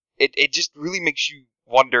just really makes you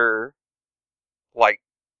wonder,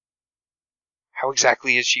 how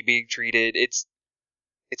exactly is she being treated? It's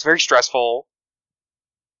very stressful.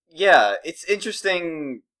 Yeah, it's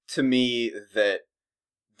interesting to me that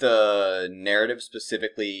the narrative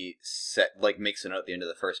specifically makes a note at the end of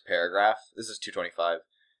the first paragraph. This is 225.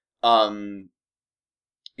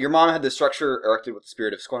 Your mom had the structure erected with the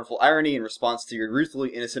spirit of scornful irony in response to your ruthfully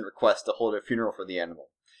innocent request to hold a funeral for the animal.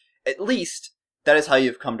 At least, that is how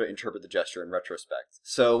you've come to interpret the gesture in retrospect.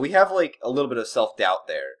 So we have, a little bit of self-doubt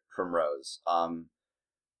there from Rose,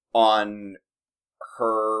 on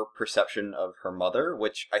her perception of her mother,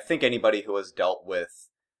 which I think anybody who has dealt with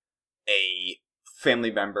a family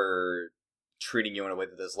member treating you in a way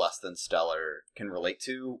that is less than stellar can relate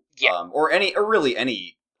to. Yeah. Or really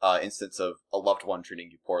any instance of a loved one treating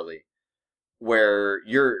you poorly, where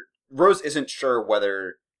Rose isn't sure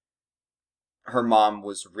whether her mom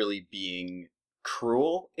was really being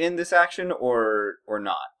cruel in this action or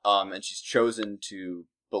not. And she's chosen to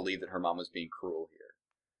believe that her mom was being cruel here.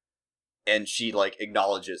 And she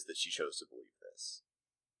acknowledges that she chose to believe this.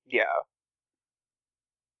 Yeah.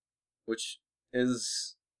 Which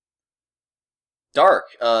is dark.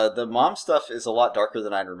 The mom stuff is a lot darker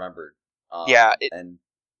than I'd remembered. Yeah.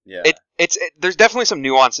 It's there's definitely some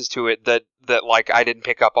nuances to it that I didn't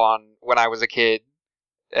pick up on when I was a kid,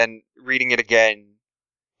 and reading it again,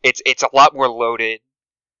 it's a lot more loaded.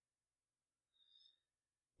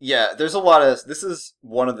 Yeah, there's a lot of... This is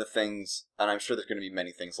one of the things, and I'm sure there's going to be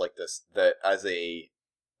many things like this, that as a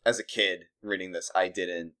kid reading this, I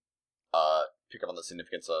didn't pick up on the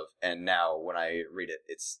significance of, and now when I read it,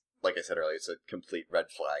 it's, like I said earlier, it's a complete red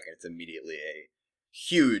flag, and it's immediately a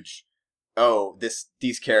huge... Oh,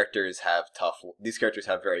 these characters have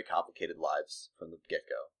very complicated lives from the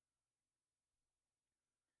get-go.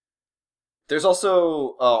 There's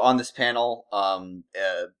also, on this panel,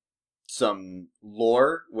 some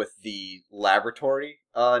lore with the laboratory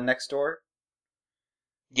next door.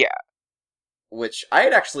 Yeah. Which I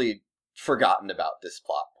had actually forgotten about this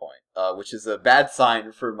plot point, which is a bad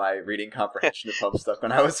sign for my reading comprehension of Homestuck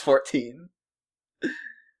when I was 14.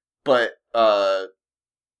 But,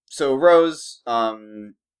 so Rose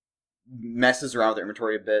messes around with the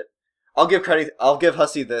inventory a bit. I'll give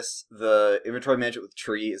Hussey this. The inventory management with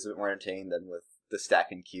Tree is a bit more entertaining than with the stack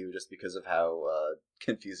and queue, just because of how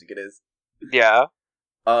confusing it is. Yeah.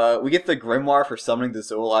 We get the grimoire for summoning the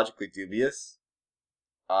zoologically dubious,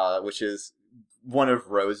 which is one of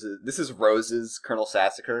Rose's... This is Rose's Colonel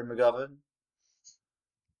Sassacre McGovern.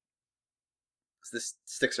 So this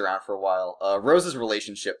sticks around for a while. Rose's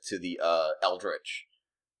relationship to the Eldritch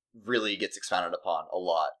really gets expounded upon a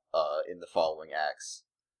lot in the following acts.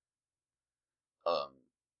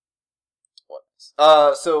 What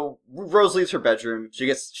So Rose leaves her bedroom.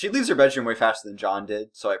 She leaves her bedroom way faster than John did.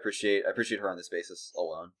 So I appreciate her on this basis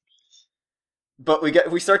alone. But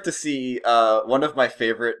we start to see one of my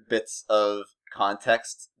favorite bits of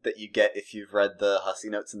context that you get if you've read the Hussey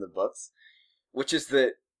notes in the books, which is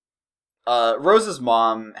that Rose's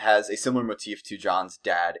mom has a similar motif to John's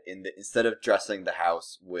dad in that instead of dressing the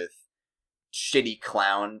house with shitty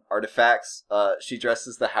clown artifacts, she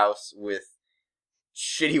dresses the house with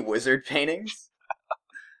shitty wizard paintings.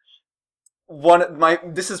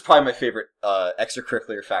 This is probably my favorite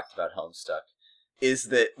extracurricular fact about Homestuck, is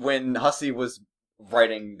that when Hussey was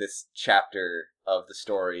writing this chapter of the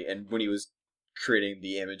story, and when he was creating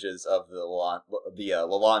the images of the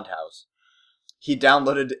Lalonde house, he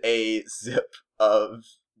downloaded a zip of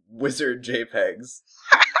wizard JPEGs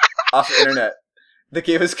off the internet that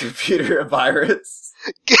gave his computer a virus.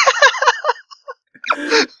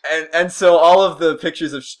 and so all of the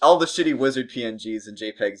pictures of all the shitty wizard PNGs and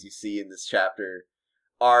JPEGs you see in this chapter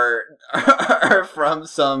are from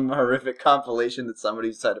some horrific compilation that somebody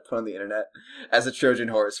decided to put on the internet as a Trojan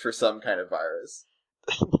horse for some kind of virus.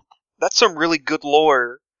 That's some really good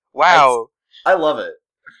lore. Wow. I love it.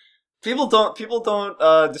 People don't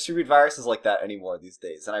distribute viruses like that anymore these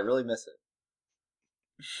days, and I really miss it.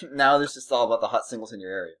 Now there's just all about the hot singles in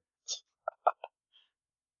your area.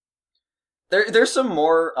 There's some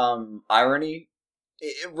more irony,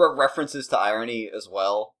 references to irony as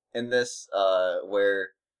well in this, where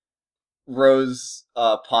Rose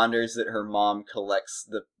ponders that her mom collects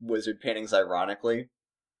the wizard paintings ironically.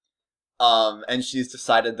 And she's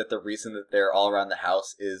decided that the reason that they're all around the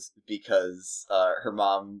house is because her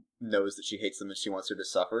mom knows that she hates them and she wants her to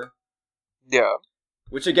suffer. Yeah.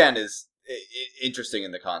 Which, again, is interesting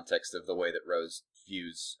in the context of the way that Rose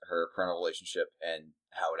views her parental relationship and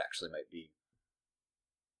how it actually might be.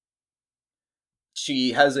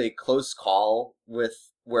 She has a close call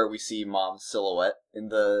with where we see Mom's silhouette in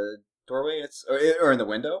the doorway, or in the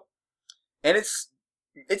window, and it's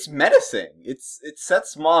menacing. It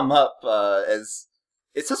sets Mom up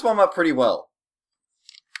pretty well.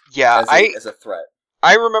 Yeah, as a threat.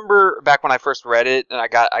 I remember back when I first read it and I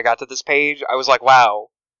got to this page, I was like, wow,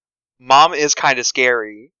 Mom is kind of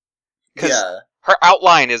scary. Because her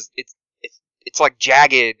outline is it's like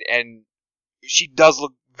jagged, and she does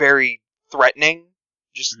look very threatening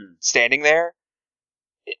just standing there.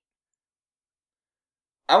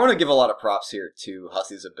 I want to give a lot of props here to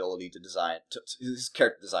Hussey's ability to design, to his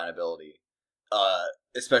character design ability,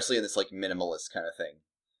 especially in this like minimalist kind of thing.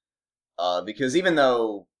 Because even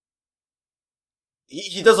though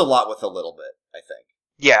he does a lot with a little bit, I think.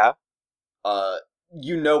 Yeah.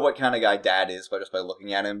 You know what kind of guy Dad is by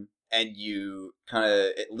looking at him, and you kind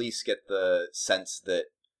of at least get the sense that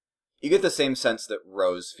you get the same sense that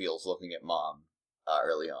Rose feels looking at Mom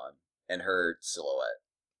early on, and her silhouette.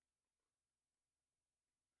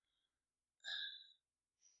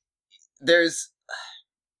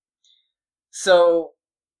 So,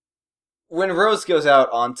 when Rose goes out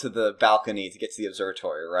onto the balcony to get to the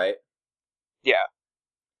observatory, right? Yeah.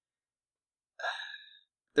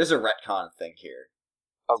 There's a retcon thing here.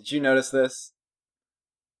 Oh. Did you notice this?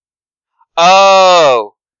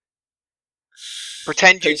 Oh!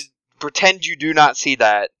 Pretend you do not see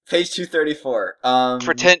that. Page 234.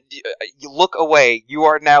 Pretend you look away. You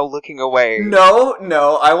are now looking away.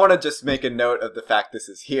 No, I want to just make a note of the fact this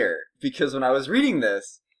is here. Because when I was reading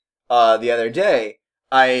this the other day,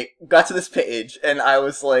 I got to this page and I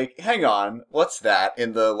was like, hang on, what's that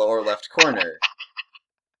in the lower left corner?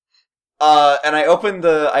 And I opened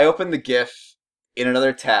the GIF in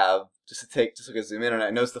another tab just to zoom in, and I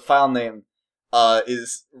noticed the file name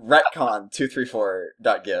is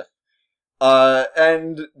retcon234.gif.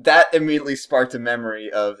 And that immediately sparked a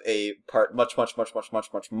memory of a part much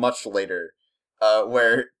later,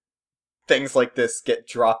 where things like this get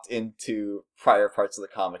dropped into prior parts of the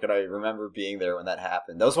comic, and I remember being there when that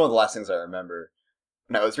happened. That was one of the last things I remember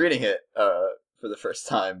when I was reading it for the first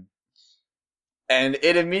time. And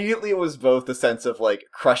it immediately was both a sense of, like,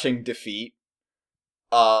 crushing defeat,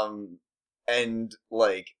 and,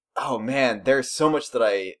 like, oh man, there's so much that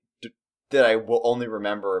I will only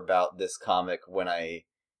remember about this comic when I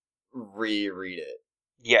reread it.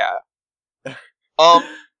 Yeah.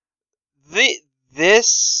 The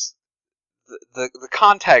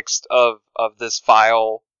context of this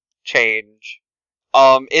file change,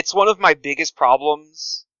 it's one of my biggest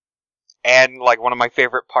problems, and, like, one of my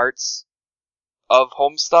favorite parts of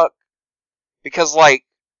Homestuck, because, like,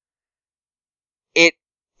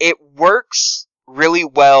 it works really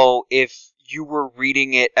well if you were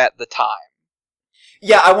reading it at the time.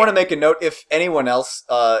 Yeah, I want to make a note. If anyone else,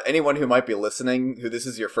 anyone who might be listening, who this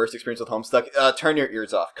is your first experience with Homestuck, turn your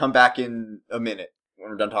ears off. Come back in a minute when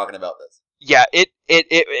we're done talking about this. Yeah,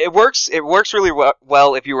 it works. It works really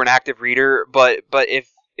well if you were an active reader, but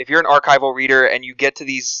if you're an archival reader and you get to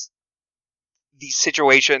these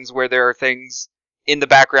situations where there are things in the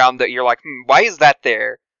background that you're like, why is that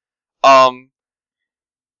there?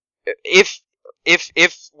 If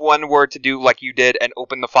if one were to do like you did and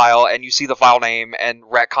open the file and you see the file name and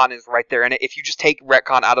retcon is right there in it, if you just take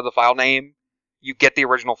retcon out of the file name, you get the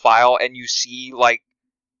original file and you see like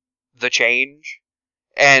the change.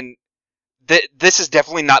 And this is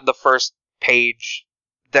definitely not the first page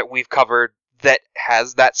that we've covered that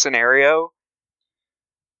has that scenario.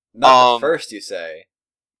 Not the first, you say?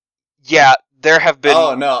 Yeah, there have been.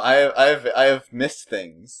 Oh no, I have missed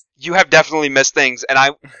things. You have definitely missed things, and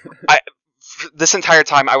I this entire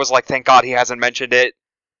time I was like, thank God he hasn't mentioned it.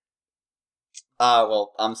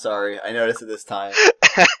 Well, I'm sorry. I noticed it this time.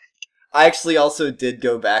 I actually also did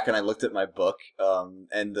go back and I looked at my book,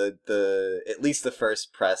 and the at least the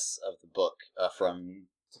first press of the book from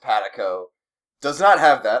Topatico does not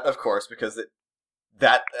have that, of course, because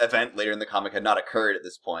that event later in the comic had not occurred at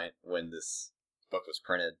this point when this book was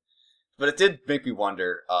printed. But it did make me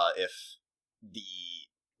wonder if the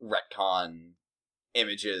retcon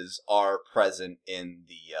images are present in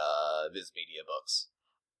the Viz Media books.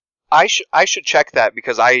 I should check that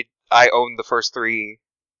because I own the first 3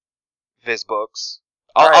 Viz books.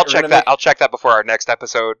 I'll check that. I'll check that before our next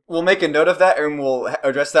episode. We'll make a note of that and we'll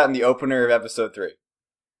address that in the opener of episode 3.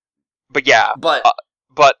 But yeah, but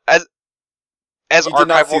as you did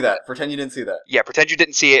not see that. Pretend you didn't see that. Yeah, pretend you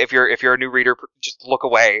didn't see it. If you're a new reader, just look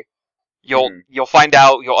away. You'll find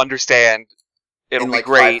out. You'll understand. It'll be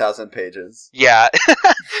great. 5,000 pages. Yeah.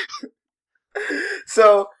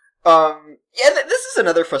 So, this is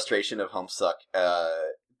another frustration of Homestuck.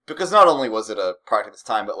 Because not only was it a product at this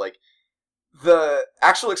time, but like the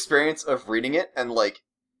actual experience of reading it and like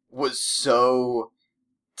was so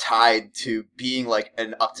tied to being like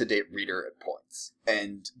an up-to-date reader at points,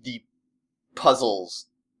 and the puzzles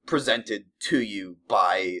presented to you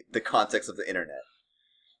by the context of the internet.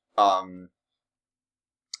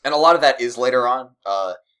 And a lot of that is later on.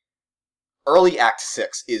 Early Act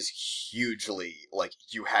 6 is hugely, like,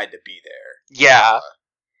 you had to be there. Yeah.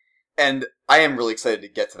 And I am really excited to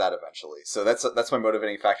get to that eventually. So that's my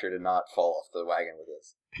motivating factor to not fall off the wagon with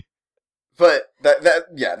this. But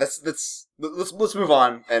let's move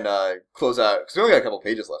on and close out, because we only got a couple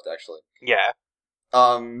pages left, actually. Yeah.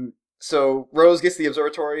 So Rose gets to the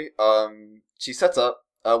observatory. She sets up.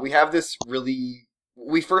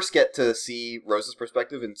 We first get to see Rose's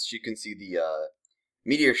perspective, and she can see the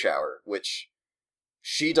meteor shower, which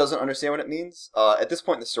she doesn't understand what it means. At this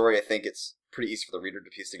point in the story, I think it's pretty easy for the reader to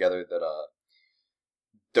piece together that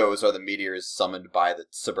those are the meteors summoned by the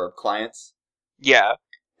Suburb clients. Yeah,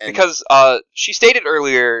 because she stated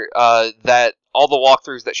earlier that all the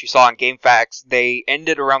walkthroughs that she saw on GameFAQs, they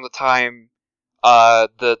ended around the time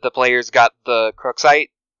the players got the Cruxite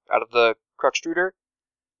out of the Cruxtruder.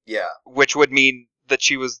 Yeah. Which would mean that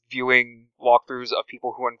she was viewing walkthroughs of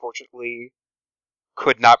people who unfortunately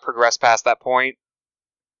could not progress past that point.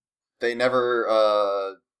 They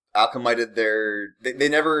never alchemited their... They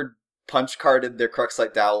never punch-carded their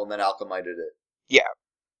Cruxite dowel and then alchemited it. Yeah.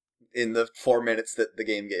 In the 4 minutes that the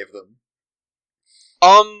game gave them.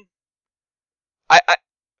 I'm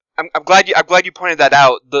glad you pointed that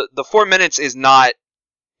out. The 4 minutes is not...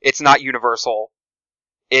 It's not universal.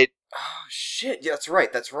 Oh, shit. Yeah,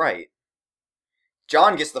 that's right.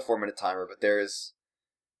 John gets the 4-minute timer, but there's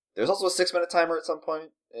also a 6-minute timer at some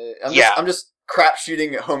point. I'm just crap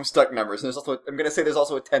shooting at Homestuck numbers, and I'm gonna say there's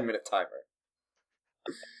also a 10-minute timer.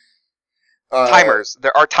 Timers.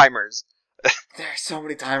 There are timers. There are so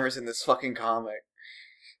many timers in this fucking comic.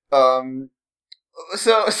 So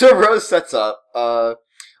Rose sets up.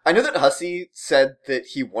 I know that Hussey said that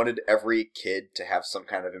he wanted every kid to have some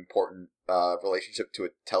kind of important relationship to a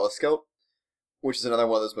telescope, which is another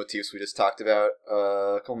one of those motifs we just talked about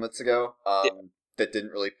a couple minutes ago. That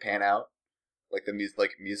didn't really pan out, like the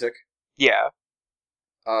music. Yeah.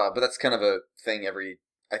 But that's kind of a thing.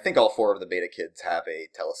 I think all 4 of the beta kids have a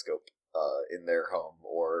telescope in their home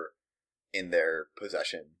or in their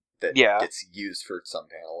possession that gets used for some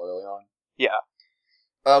panel early on. Yeah.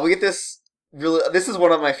 We get this. This is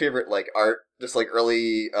one of my favorite art, just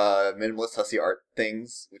early minimalist Hussey art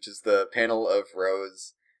things, which is the panel of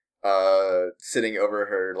Rose sitting over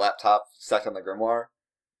her laptop stacked on the grimoire.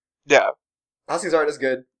 Yeah. Hussey's art is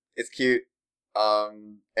good. It's cute.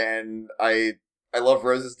 And I love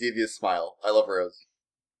Rose's devious smile. I love Rose.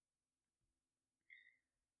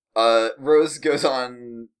 Rose goes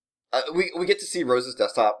on. We get to see Rose's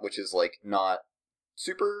desktop, which is like not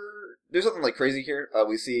super. There's nothing like crazy here.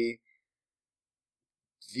 We see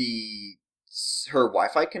the her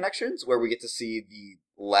Wi-Fi connections, where we get to see the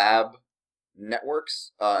lab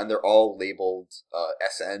networks, and they're all labeled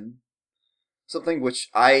SN something. Which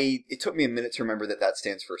it took me a minute to remember that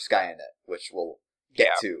stands for Skynet, which we'll get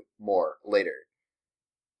to more later.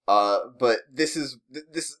 But this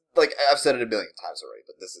like I've said it a million times already,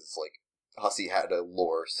 but this is like Hussie had a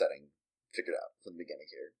lore setting figured out from the beginning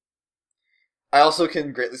here. I also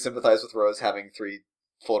can greatly sympathize with Rose having 3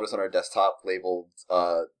 folders on our desktop labeled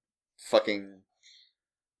fucking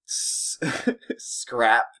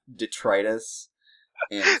scrap detritus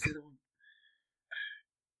and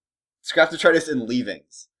scrap detritus and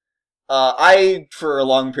leavings. I, for a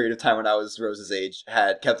long period of time when I was Rose's age,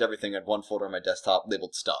 had kept everything in one folder on my desktop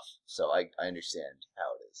labeled stuff, so I understand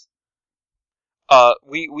how it is.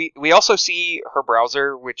 We also see her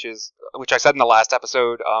browser, which I said in the last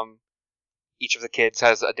episode. Each of the kids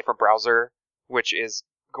has a different browser, which is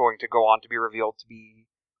going to go on to be revealed to be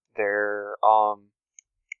their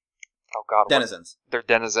denizens. Their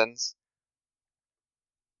denizens.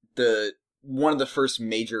 One of the first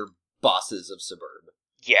major bosses of Suburb.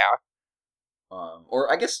 Yeah.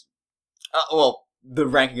 Or I guess, the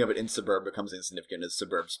ranking of it in Suburb becomes insignificant as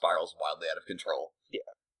Suburb spirals wildly out of control. Yeah.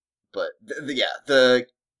 But, the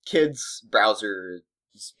kids' browser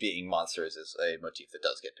being monsters is a motif that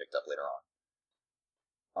does get picked up later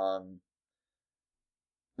on.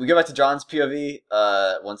 We go back to John's POV,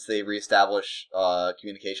 once they reestablish,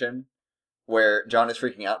 communication, where John is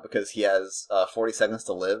freaking out because he has, 40 seconds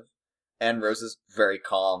to live, and Rose is very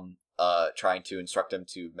calm, trying to instruct him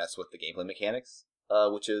to mess with the gameplay mechanics,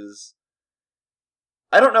 which is...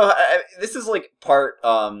 I don't know, this is, like, part,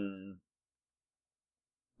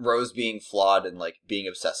 Rose being flawed and, like, being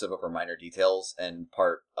obsessive over minor details, and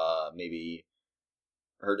part, maybe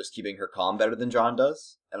her just keeping her calm better than John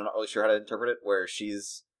does. And I'm not really sure how to interpret it, where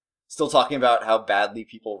she's still talking about how badly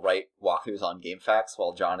people write walkthroughs on GameFAQs,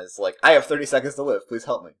 while John is like, I have 30 seconds to live, please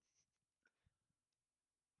help me.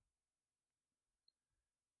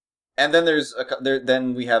 And then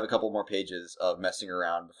then we have a couple more pages of messing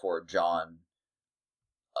around before John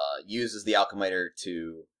uses the Alchemator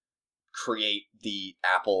to create the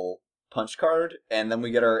Apple punch card, and then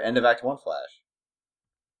we get our end of Act 1 flash.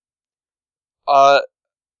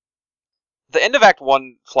 The end of Act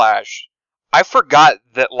 1 flash, I forgot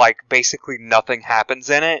that, like, basically nothing happens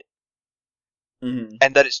in it,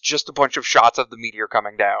 and that it's just a bunch of shots of the meteor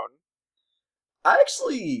coming down. I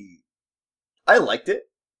liked it.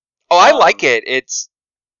 Oh, I like it.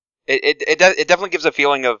 It definitely gives a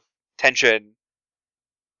feeling of tension,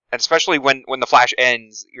 and especially when the flash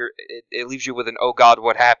ends, it leaves you with an "Oh God,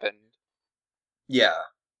 what happened?" Yeah,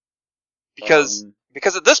 because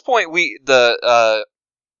at this point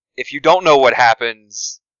if you don't know what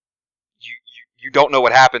happens, you don't know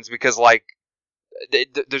what happens, because like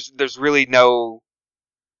there's really no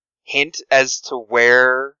hint as to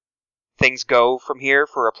where things go from here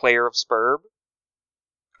for a player of Spurb.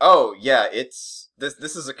 Oh yeah, this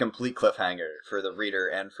is a complete cliffhanger for the reader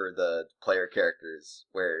and for the player characters,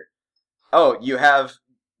 where you have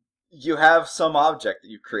some object that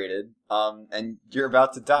you've created, and you're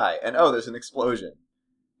about to die, and there's an explosion.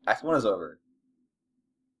 Act 1 is over.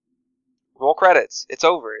 Roll credits. It's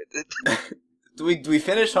over. We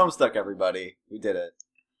finished Homestuck, everybody. We did it.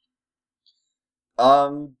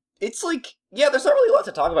 It's like, there's not really a lot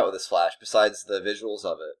to talk about with this flash besides the visuals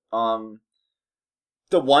of it.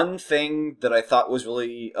 The one thing that I thought was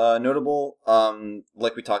really notable,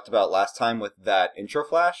 like we talked about last time with that intro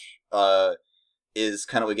flash, is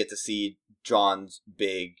kind of we get to see John's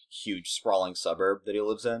big, huge, sprawling suburb that he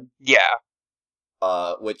lives in. Yeah.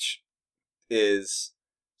 Which is,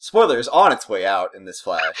 spoilers, on its way out in this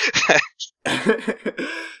flash.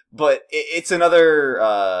 But it's another,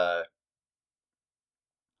 I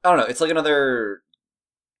don't know, it's like another,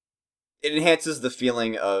 it enhances the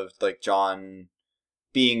feeling of, like, John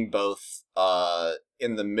being both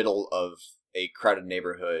in the middle of a crowded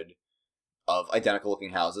neighborhood of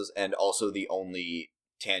identical-looking houses, and also the only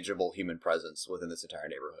tangible human presence within this entire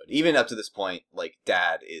neighborhood. Even up to this point, like,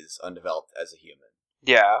 Dad is undeveloped as a human.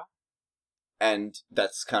 Yeah. And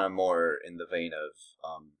that's kind of more in the vein of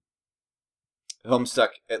Homestuck,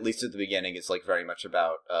 at least at the beginning, is like very much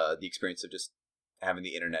about the experience of just having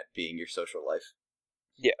the internet being your social life.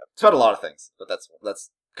 Yeah. It's about a lot of things, but that's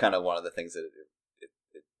kind of one of the things that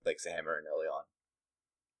it likes to hammer in early on.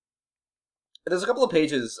 There's a couple of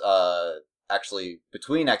pages, actually,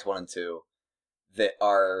 between Act 1 and 2 that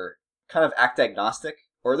are kind of act agnostic,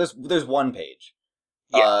 or there's one page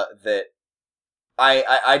that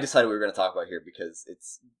I decided we were going to talk about here because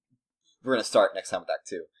we're going to start next time with Act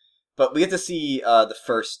 2. But we get to see the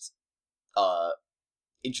first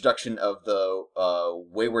introduction of the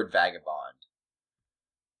Wayward Vagabond,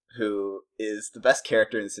 who is the best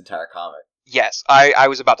character in this entire comic. Yes, I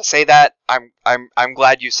was about to say that. I'm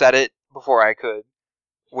glad you said it before I could.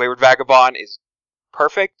 Wayward Vagabond is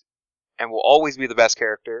perfect and will always be the best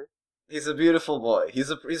character. He's a beautiful boy.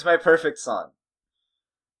 He's my perfect son.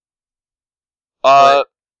 Uh,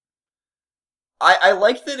 I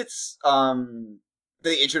like that it's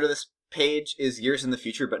the intro to this page is years in the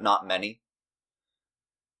future, but not many,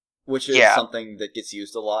 which is something that gets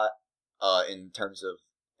used a lot in terms of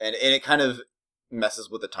and it kind of messes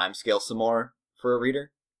with the time scale some more for a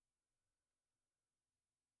reader.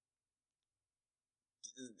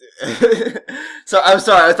 So I'm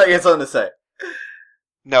sorry, I thought you had something to say.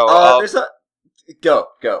 No, there's a go.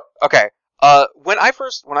 Okay. When I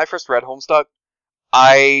first read Homestuck,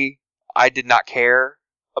 I did not care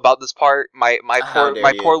about this part. My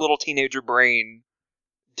poor little teenager brain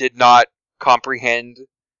did not comprehend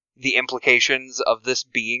the implications of this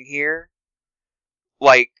being here.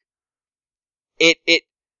 Like it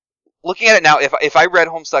looking at it now, if I read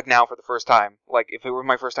Homestuck now for the first time, like if it were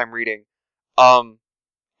my first time reading,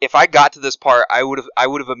 if I got to this part, I would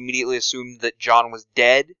have immediately assumed that John was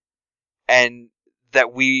dead, and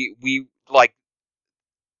that we like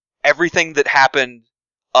everything that happened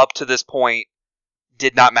up to this point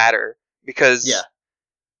did not matter, because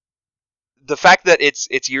the fact that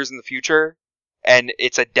it's years in the future and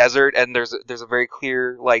it's a desert and there's a very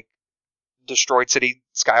clear like destroyed city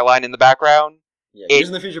skyline in the background. Yeah, years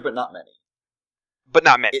in the future, but not many. But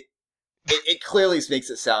not many. It clearly makes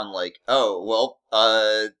it sound like, oh, well,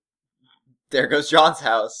 there goes John's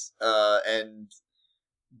house, and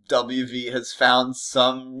WV has found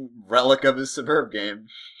some relic of his Suburb game.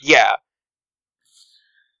 Yeah.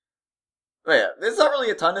 But yeah, there's not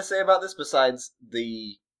really a ton to say about this besides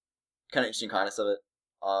the kind of interesting kindness of it.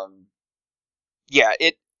 Yeah,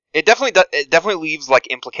 it definitely leaves like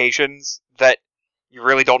implications that you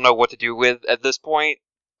really don't know what to do with at this point.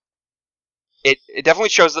 It definitely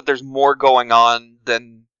shows that there's more going on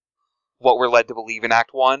than what we're led to believe in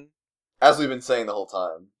Act 1. As we've been saying the whole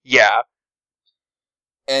time. Yeah.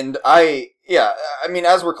 And I mean,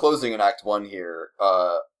 as we're closing in Act 1 here,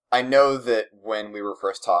 I know that when we were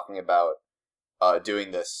first talking about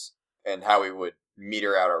doing this and how we would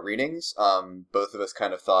meter out our readings, both of us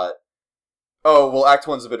kind of thought, oh, well, Act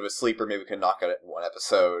 1's a bit of a sleeper, maybe we can knock out it in one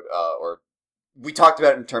episode, or we talked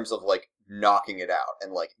about it in terms of, like, knocking it out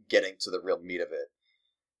and, like, getting to the real meat of it.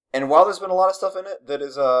 And while there's been a lot of stuff in it that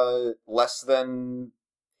is less than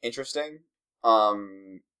interesting,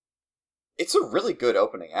 it's a really good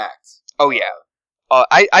opening act. Oh yeah,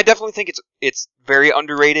 I definitely think it's very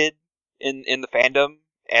underrated in the fandom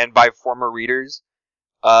and by former readers.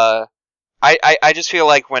 I just feel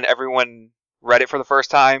like when everyone read it for the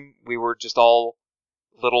first time, we were just all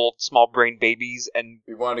little small brain babies, and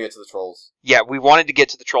we wanted to get to the trolls. Yeah, we wanted to get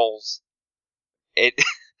to the trolls.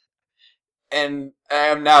 And I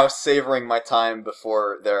am now savoring my time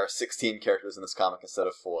before there are 16 characters in this comic instead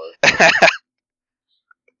of 4.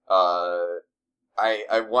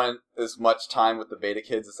 I want as much time with the beta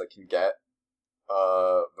kids as I can get,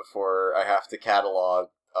 before I have to catalog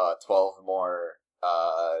 12 more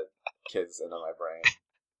kids into my brain.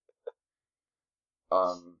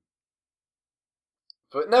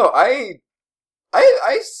 But no, I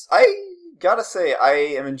gotta say I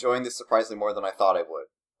am enjoying this surprisingly more than I thought I would.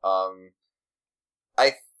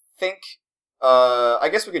 I think, I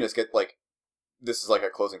guess we can just get, like, this is like our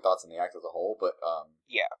closing thoughts on the act as a whole, but,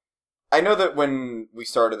 yeah. I know that when we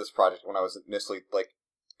started this project, when I was initially, like,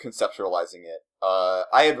 conceptualizing it,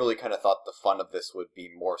 I had really kind of thought the fun of this would be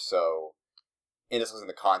more so in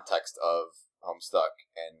the context of Homestuck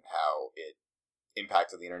and how it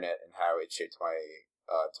impacted the internet and how it shaped my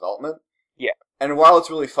development. Yeah. And while it's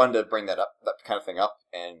really fun to bring that kind of thing up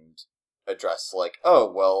and address, like,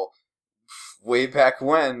 oh, well, way back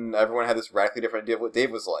when everyone had this radically different idea of what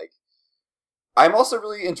Dave was like, I'm also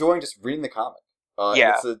really enjoying just reading the comic.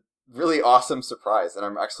 Yeah. It's a really awesome surprise, and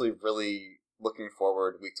I'm actually really looking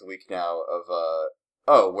forward week to week now of,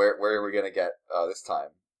 where are we going to get this time?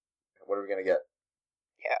 What are we going to get?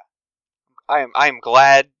 Yeah. I am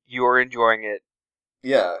glad you're enjoying it.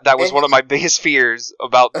 Yeah. That was one of my biggest fears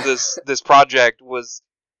about this project, was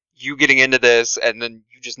you getting into this and then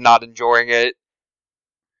you just not enjoying it.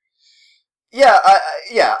 Yeah,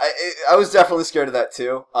 I was definitely scared of that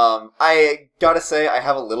too. I gotta say, I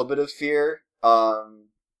have a little bit of fear,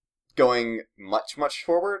 going much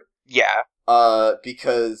forward. Yeah.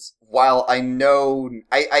 Because while I know,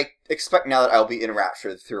 I expect now that I'll be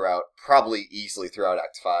enraptured throughout, probably easily throughout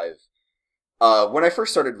Act 5. When I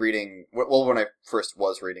first started reading, well, when I first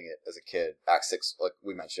was reading it as a kid, Act 6, like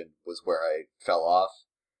we mentioned, was where I fell off.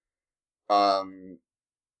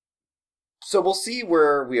 So we'll see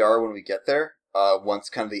where we are when we get there, once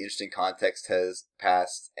kind of the interesting context has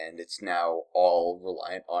passed, and it's now all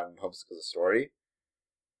reliant on Homestuck as a story.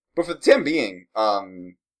 But for the time being,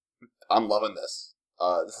 I'm loving this.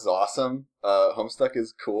 This is awesome. Homestuck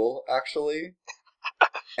is cool, actually.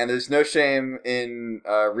 And there's no shame in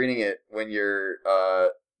reading it when you're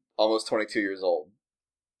almost 22 years old.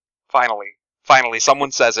 Finally,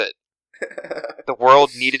 someone says it. The world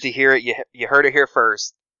needed to hear it. You heard it here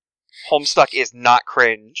first. Homestuck is not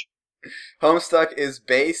cringe. Homestuck is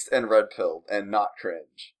based and red-pilled and not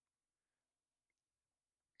cringe.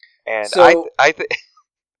 And so,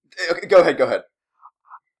 okay, go ahead.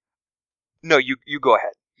 No, you go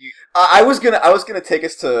ahead. I was gonna take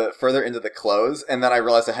us to further into the close, and then I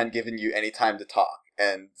realized I hadn't given you any time to talk,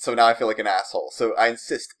 and so now I feel like an asshole. So I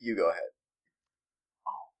insist you go ahead.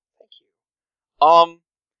 Oh, thank you.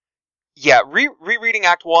 Yeah, rereading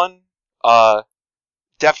Act 1,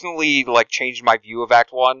 definitely, like, changed my view of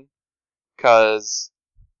Act 1, because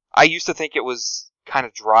I used to think it was kind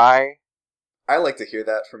of dry. I like to hear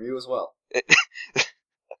that from you as well.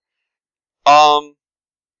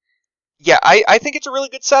 Yeah, I think it's a really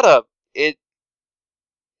good setup. It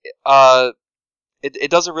does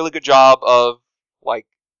a really good job of, like,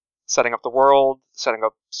 setting up the world, setting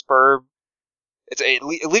up Spurb. It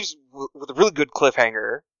leaves with a really good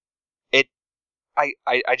cliffhanger.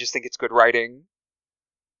 I just think it's good writing.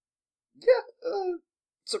 Yeah,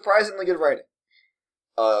 surprisingly good writing.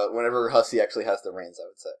 Whenever Hussey actually has the reins, I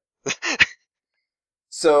would say.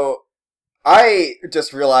 So, I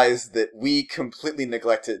just realized that we completely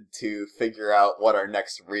neglected to figure out what our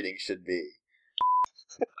next reading should be.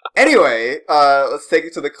 Anyway, let's take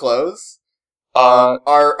it to the close.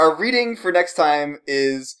 Our reading for next time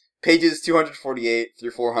is pages 248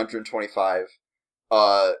 through 425.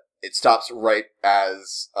 It stops right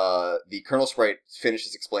as the Colonel Sprite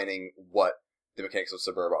finishes explaining what the mechanics of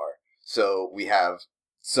Suburb are. So we have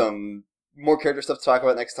some more character stuff to talk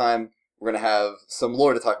about next time. We're going to have some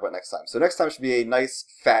lore to talk about next time. So next time should be a nice,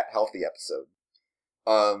 fat, healthy episode.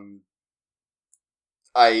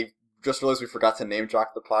 I just realized we forgot to name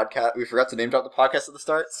drop the podcast. We forgot to name drop the podcast at the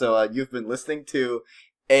start. So you've been listening to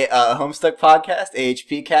a Homestuck podcast,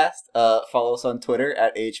 AHPcast. Follow us on Twitter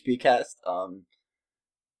at AHPcast.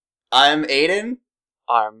 I'm Aiden.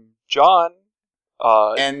 I'm John.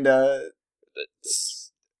 And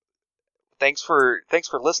thanks for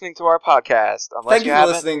listening to our podcast.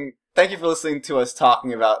 Thank you for listening to us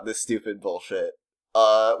talking about this stupid bullshit.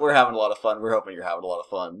 We're having a lot of fun. We're hoping you're having a lot of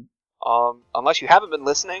fun. Unless you haven't been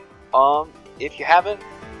listening, if you haven't,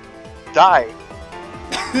 die.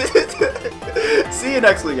 See you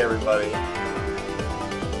next week, everybody.